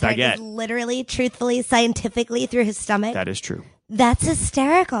a man's heart baguette. is literally, truthfully, scientifically through his stomach. That is true. That's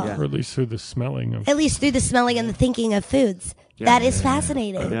hysterical. Or at least through the smelling of. At least through the smelling and the thinking of foods. That is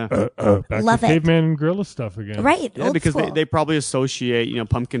fascinating. Yeah. Back Love to it. caveman gorilla stuff again. Right. Yeah, old because school. they probably associate,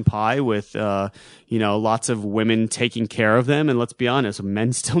 pumpkin pie with, lots of women taking care of them. And let's be honest,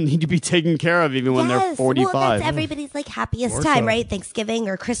 men still need to be taken care of even when they're 45. Well, that's everybody's like happiest Or time, so. right? Thanksgiving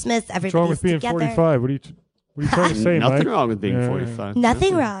or Christmas. What's wrong Everybody's with being together. 45? What are you trying to say, Nothing Mike? wrong with being Yeah. 45.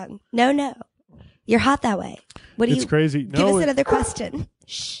 Nothing wrong. No. You're hot that way. What do It's you? crazy. Give No, us another question.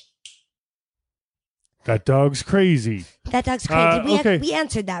 Shh. that dog's crazy. That dog's crazy. Okay. We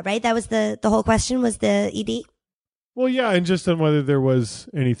answered that, right? That was the whole question was the ED? Well, yeah, and just on whether there was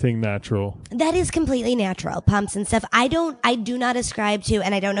anything natural. That is completely natural. Pumps and stuff. I do not ascribe to,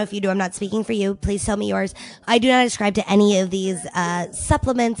 and I don't know if you do, I'm not speaking for you. Please tell me yours. I do not ascribe to any of these,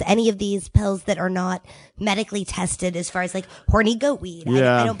 supplements, any of these pills that are not medically tested as far as like horny goat weed.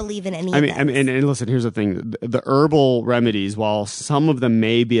 Yeah. I don't believe in any of I mean, and listen, here's the thing. The herbal remedies, while some of them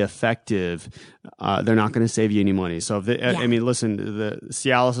may be effective, they're not going to save you any money. So I mean, listen, the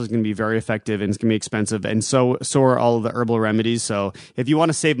Cialis is going to be very effective and it's going to be expensive. And so are all of the herbal remedies. So if you want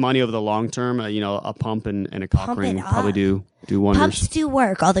to save money over the long term, a pump and a cock ring probably do wonders. Pumps do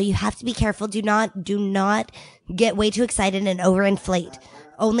work, although you have to be careful. Do not get way too excited and overinflate.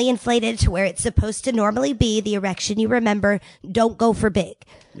 Only inflate it to where it's supposed to normally be, the erection you remember. Don't go for big.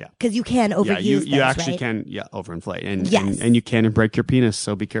 Yeah. Because you can overuse you things, actually right? can overinflate and, Yes. and you can break your penis,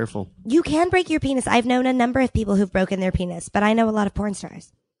 so be careful. You can break your penis. I've known a number of people who've broken their penis, but I know a lot of porn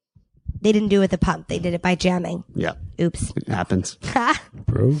stars. They didn't do it with a pump. They did it by jamming. Yeah. Oops. It happens.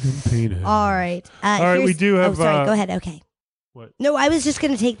 Broken penis. All right. All right, we do have, Oh, sorry. Go ahead. Okay. What? No, I was just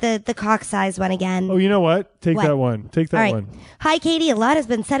going to take the cock size one again. Oh, you know what? Take What? that one. Take that All right. one. Hi, Katie. A lot has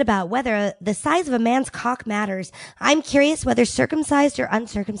been said about whether the size of a man's cock matters. I'm curious whether circumcised or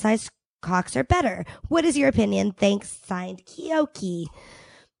uncircumcised cocks are better. What is your opinion? Thanks. Signed, Kyoki.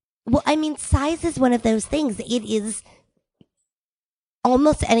 Well, I mean, size is one of those things. It is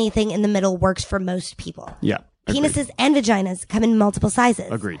almost anything in the middle works for most people. Yeah. Agreed. Penises and vaginas come in multiple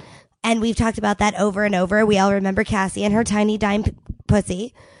sizes. Agreed. And we've talked about that over and over. We all remember Cassie and her tiny dime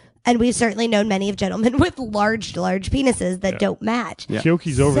pussy. And we've certainly known many of gentlemen with large penises that don't match. Yeah.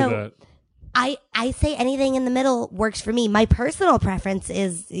 Kyoki's over So- that. I say anything in the middle works for me. My personal preference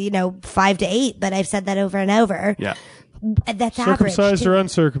is, 5 to 8, but I've said that over and over. Yeah. That's average. Circumcised to or me.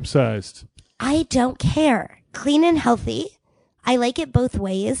 uncircumcised? I don't care. Clean and healthy. I like it both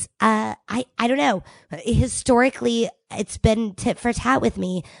ways. I don't know. Historically, it's been tit for tat with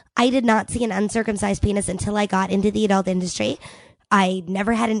me. I did not see an uncircumcised penis until I got into the adult industry. I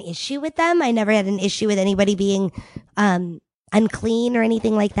never had an issue with them. I never had an issue with anybody being, unclean or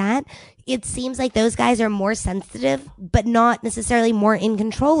anything like that. It seems like those guys are more sensitive, but not necessarily more in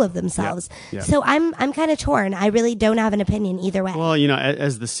control of themselves. Yeah. So I'm kind of torn. I really don't have an opinion either way. Well,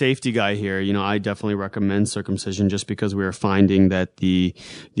 as the safety guy here, I definitely recommend circumcision just because we are finding that the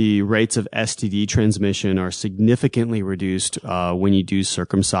rates of STD transmission are significantly reduced when you do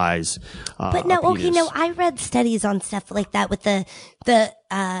circumcise. But no, a penis. I read studies on stuff like that with the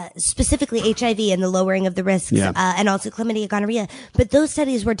specifically HIV and the lowering of the risks, and also chlamydia, gonorrhea. But those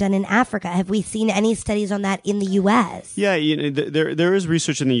studies were done in Africa. Have we seen any studies on that in the U.S.? Yeah, there is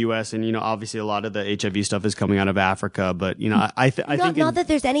research in the U.S. and obviously a lot of the HIV stuff is coming out of Africa. But I think not that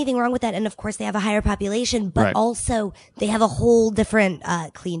there's anything wrong with that. And of course they have a higher population, but also they have a whole different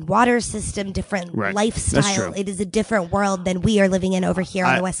clean water system, different lifestyle. That's true. It is a different world than we are living in over here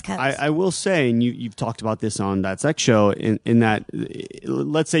on the West Coast. I will say, and you've talked about this on that sex show, in that,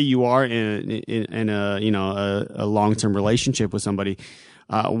 let's say you are in a long-term relationship with somebody.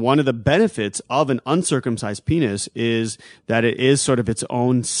 One of the benefits of an uncircumcised penis is that it is sort of its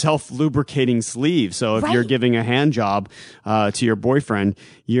own self-lubricating sleeve. So if you're giving a hand job to your boyfriend,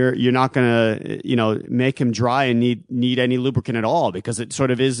 you're not going to make him dry and need any lubricant at all, because it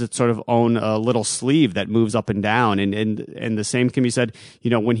sort of is its sort of own little sleeve that moves up and down. And the same can be said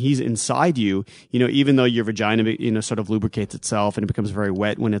when he's inside you, even though your vagina sort of lubricates itself and it becomes very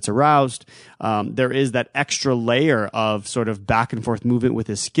wet when it's aroused, there is that extra layer of sort of back and forth movement with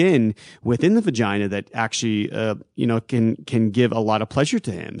his skin within the vagina that actually can give a lot of pleasure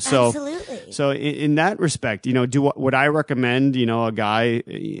to him. So absolutely. So in that respect, would I recommend a guy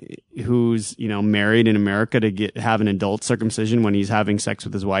who's married in America to have an adult circumcision when he's having sex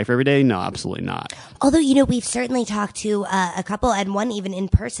with his wife every day? No, absolutely not. Although we've certainly talked to a couple, and one even in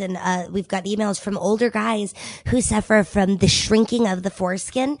person. We've got emails from older guys who suffer from the shrinking of the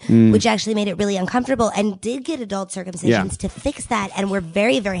foreskin, which actually made it really uncomfortable, and did get adult circumcisions to fix that, and we're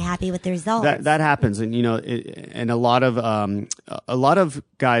very, very happy with the results. That happens, and and a lot of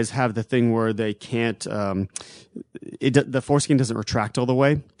guys have the thing where they can't. The foreskin doesn't retract all the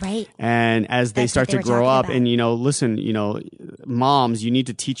way, right? And as they start to grow up, and listen, moms, you need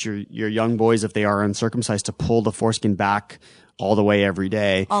to teach your young boys, if they are uncircumcised, to pull the foreskin back all the way every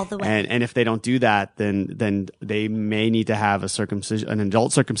day. All the way. And if they don't do that, then they may need to have an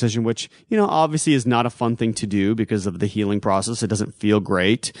adult circumcision, which, obviously is not a fun thing to do because of the healing process. It doesn't feel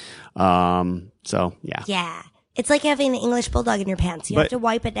great. So yeah. Yeah. It's like having an English bulldog in your pants. You have to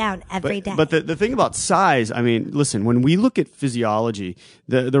wipe it down every day. But the thing about size, I mean, listen, when we look at physiology,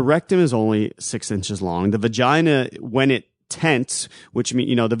 the rectum is only 6 inches long. The vagina, when it tense, which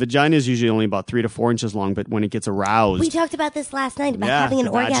means, the vagina is usually only about 3 to 4 inches long, but when it gets aroused. We talked about this last night, about having an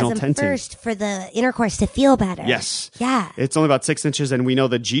orgasm first for the intercourse to feel better. Yes. Yeah. It's only about 6 inches, and we know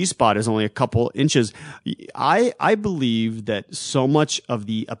the G-spot is only a couple inches. I believe that so much of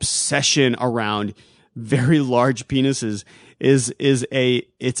the obsession around very large penises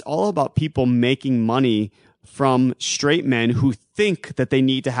it's all about people making money from straight men who think that they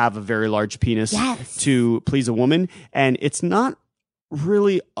need to have a very large penis to please a woman. And it's not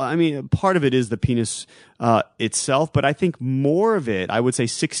really, I mean, part of it is the penis itself, but I think more of it, I would say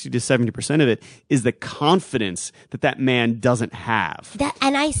 60 to 70% of it, is the confidence that man doesn't have.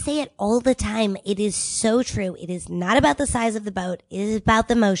 And I say it all the time. It is so true. It is not about the size of the boat. It is about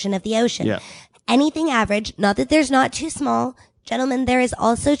the motion of the ocean. Yeah. Anything average, not that there's not too small. Gentlemen, there is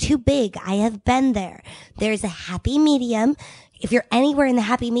also too big. I have been there. There's a happy medium. If you're anywhere in the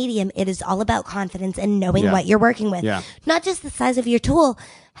happy medium, it is all about confidence and knowing what you're working with. Yeah. Not just the size of your tool,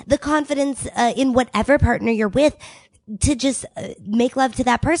 the confidence in whatever partner you're with, to just make love to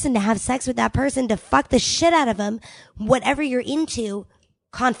that person, to have sex with that person, to fuck the shit out of them, whatever you're into,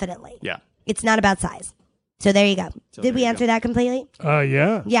 confidently. Yeah. It's not about size. So there you go. Did we answer that completely?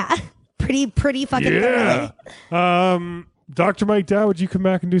 Yeah. Yeah. Pretty fucking thoroughly. Dr. Mike Dow, would you come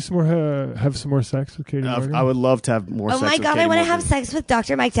back and do some more, have some more sex with Katie Morgan? I would love to have more sex with Katie Morgan. I want to have sex with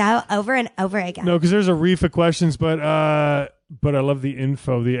Dr. Mike Dow over and over again. No, because there's a reef of questions, but I love the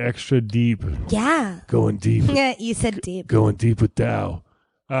info, the extra deep. Yeah. Going deep. Yeah, you said deep. Going deep with Dow.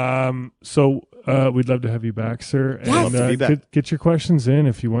 So we'd love to have you back, sir. Yes. And get your questions in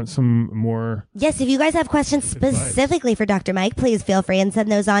if you want some more. Yes, if you guys have questions specifically for Dr. Mike, please feel free and send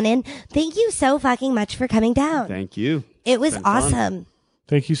those on in. Thank you so fucking much for coming down. Thank you. It was awesome.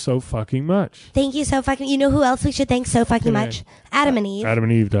 Thank you so fucking much. Thank you so fucking. You know who else we should thank so fucking much? Adam and Eve.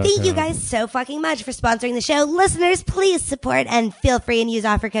 AdamandEve.com. Thank you guys so fucking much for sponsoring the show. Listeners, please support and feel free and use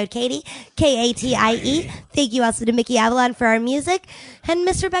offer code Katie, Katie. Thank you also to Mickey Avalon for our music. And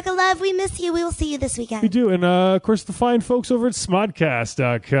Miss Rebecca Love, we miss you. We will see you this weekend. We do. And, of course, the fine folks over at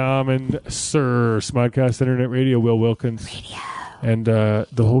Smodcast.com and Sir Smodcast Internet Radio, Will Wilkins. And the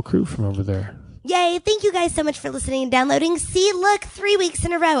whole crew from over there. Yay. Thank you guys so much for listening and downloading. See, look, 3 weeks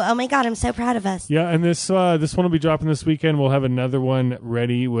in a row. Oh, my God. I'm so proud of us. Yeah, and this one will be dropping this weekend. We'll have another one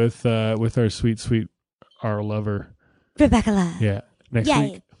ready with our sweet, our lover. Rebecca Love. Yeah. Next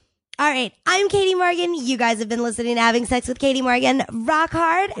week. All right. I'm Katie Morgan. You guys have been listening to Having Sex with Katie Morgan. Rock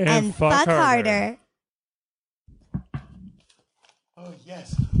hard and fuck harder.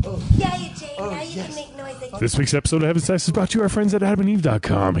 Yeah, you Jane. Now you can make noise like This week's episode of Having Sex is brought to you by our friends at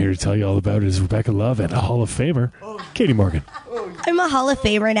AdamandEve.com. Here to tell you all about it is Rebecca Love and a Hall of Famer, Katie Morgan. I'm a Hall of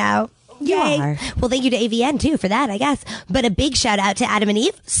Famer now. Yay. are. Well, thank you to AVN, too, for that, I guess. But a big shout out to Adam and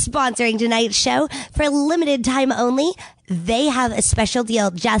Eve, sponsoring tonight's show. For a limited time only, they have a special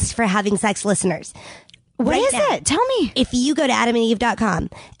deal just for Having Sex listeners. What is now, it? Tell me. If you go to AdamandEve.com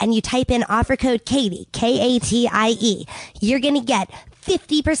and you type in offer code Katie, Katie, you're going to get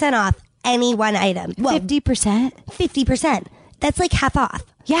 50% off any one item. Well, 50%? 50%. That's like half off.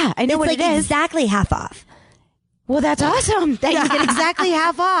 Yeah, I know what like it is. Exactly half off. Well, that's awesome that you get exactly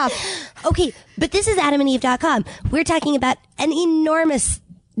half off. Okay, but this is AdamandEve.com. We're talking about an enormous,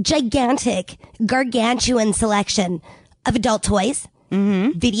 gigantic, gargantuan selection of adult toys,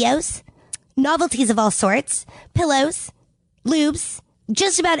 videos, novelties of all sorts, pillows, lubes,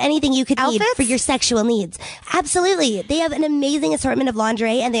 just about anything you could need Outfits? for your sexual needs. Absolutely. They have an amazing assortment of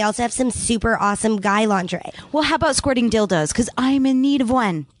lingerie, and they also have some super awesome guy lingerie. Well, how about squirting dildos? Because I'm in need of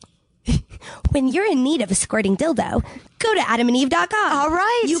one. When you're in need of a squirting dildo, go to AdamandEve.com. All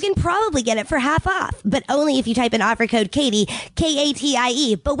right. You can probably get it for half off, but only if you type in offer code Katie,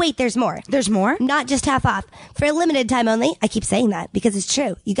 Katie. But wait, there's more. There's more? Not just half off. For a limited time only, I keep saying that because it's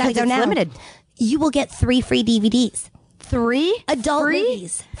true. You gotta 'Cause go it's now. limited. You will get 3 free DVDs. 3? Adult Free?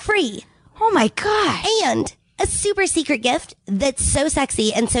 movies. Free. Oh my gosh. And a super secret gift that's so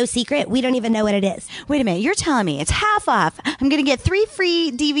sexy and so secret, we don't even know what it is. Wait a minute. You're telling me it's half off. I'm going to get 3 free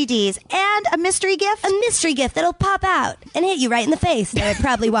DVDs and a mystery gift? A mystery gift that'll pop out and hit you right in the face. No, it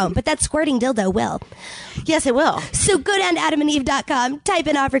probably won't, but that squirting dildo will. Yes, it will. So go down to AdamandEve.com, type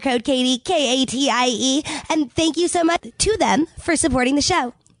in offer code Katie, Katie, and thank you so much to them for supporting the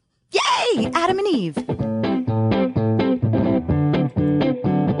show. Yay! Adam and Eve.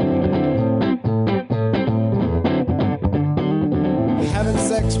 Having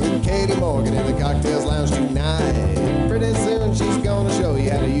sex with Katie Morgan in the Cocktails Lounge tonight. Pretty soon she's gonna show you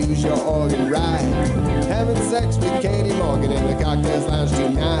how to use your organ right. Having sex with Katie Morgan in the Cocktails Lounge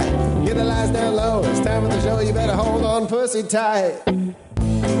tonight. Get the lights down low, it's time for the show, you better hold on pussy tight.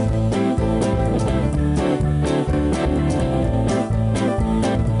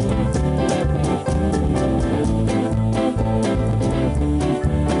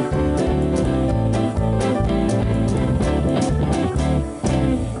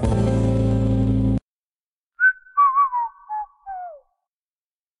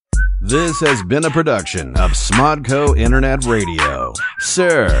 This has been a production of Smodco Internet Radio.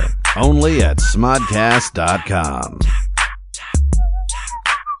 Sir, only at smodcast.com.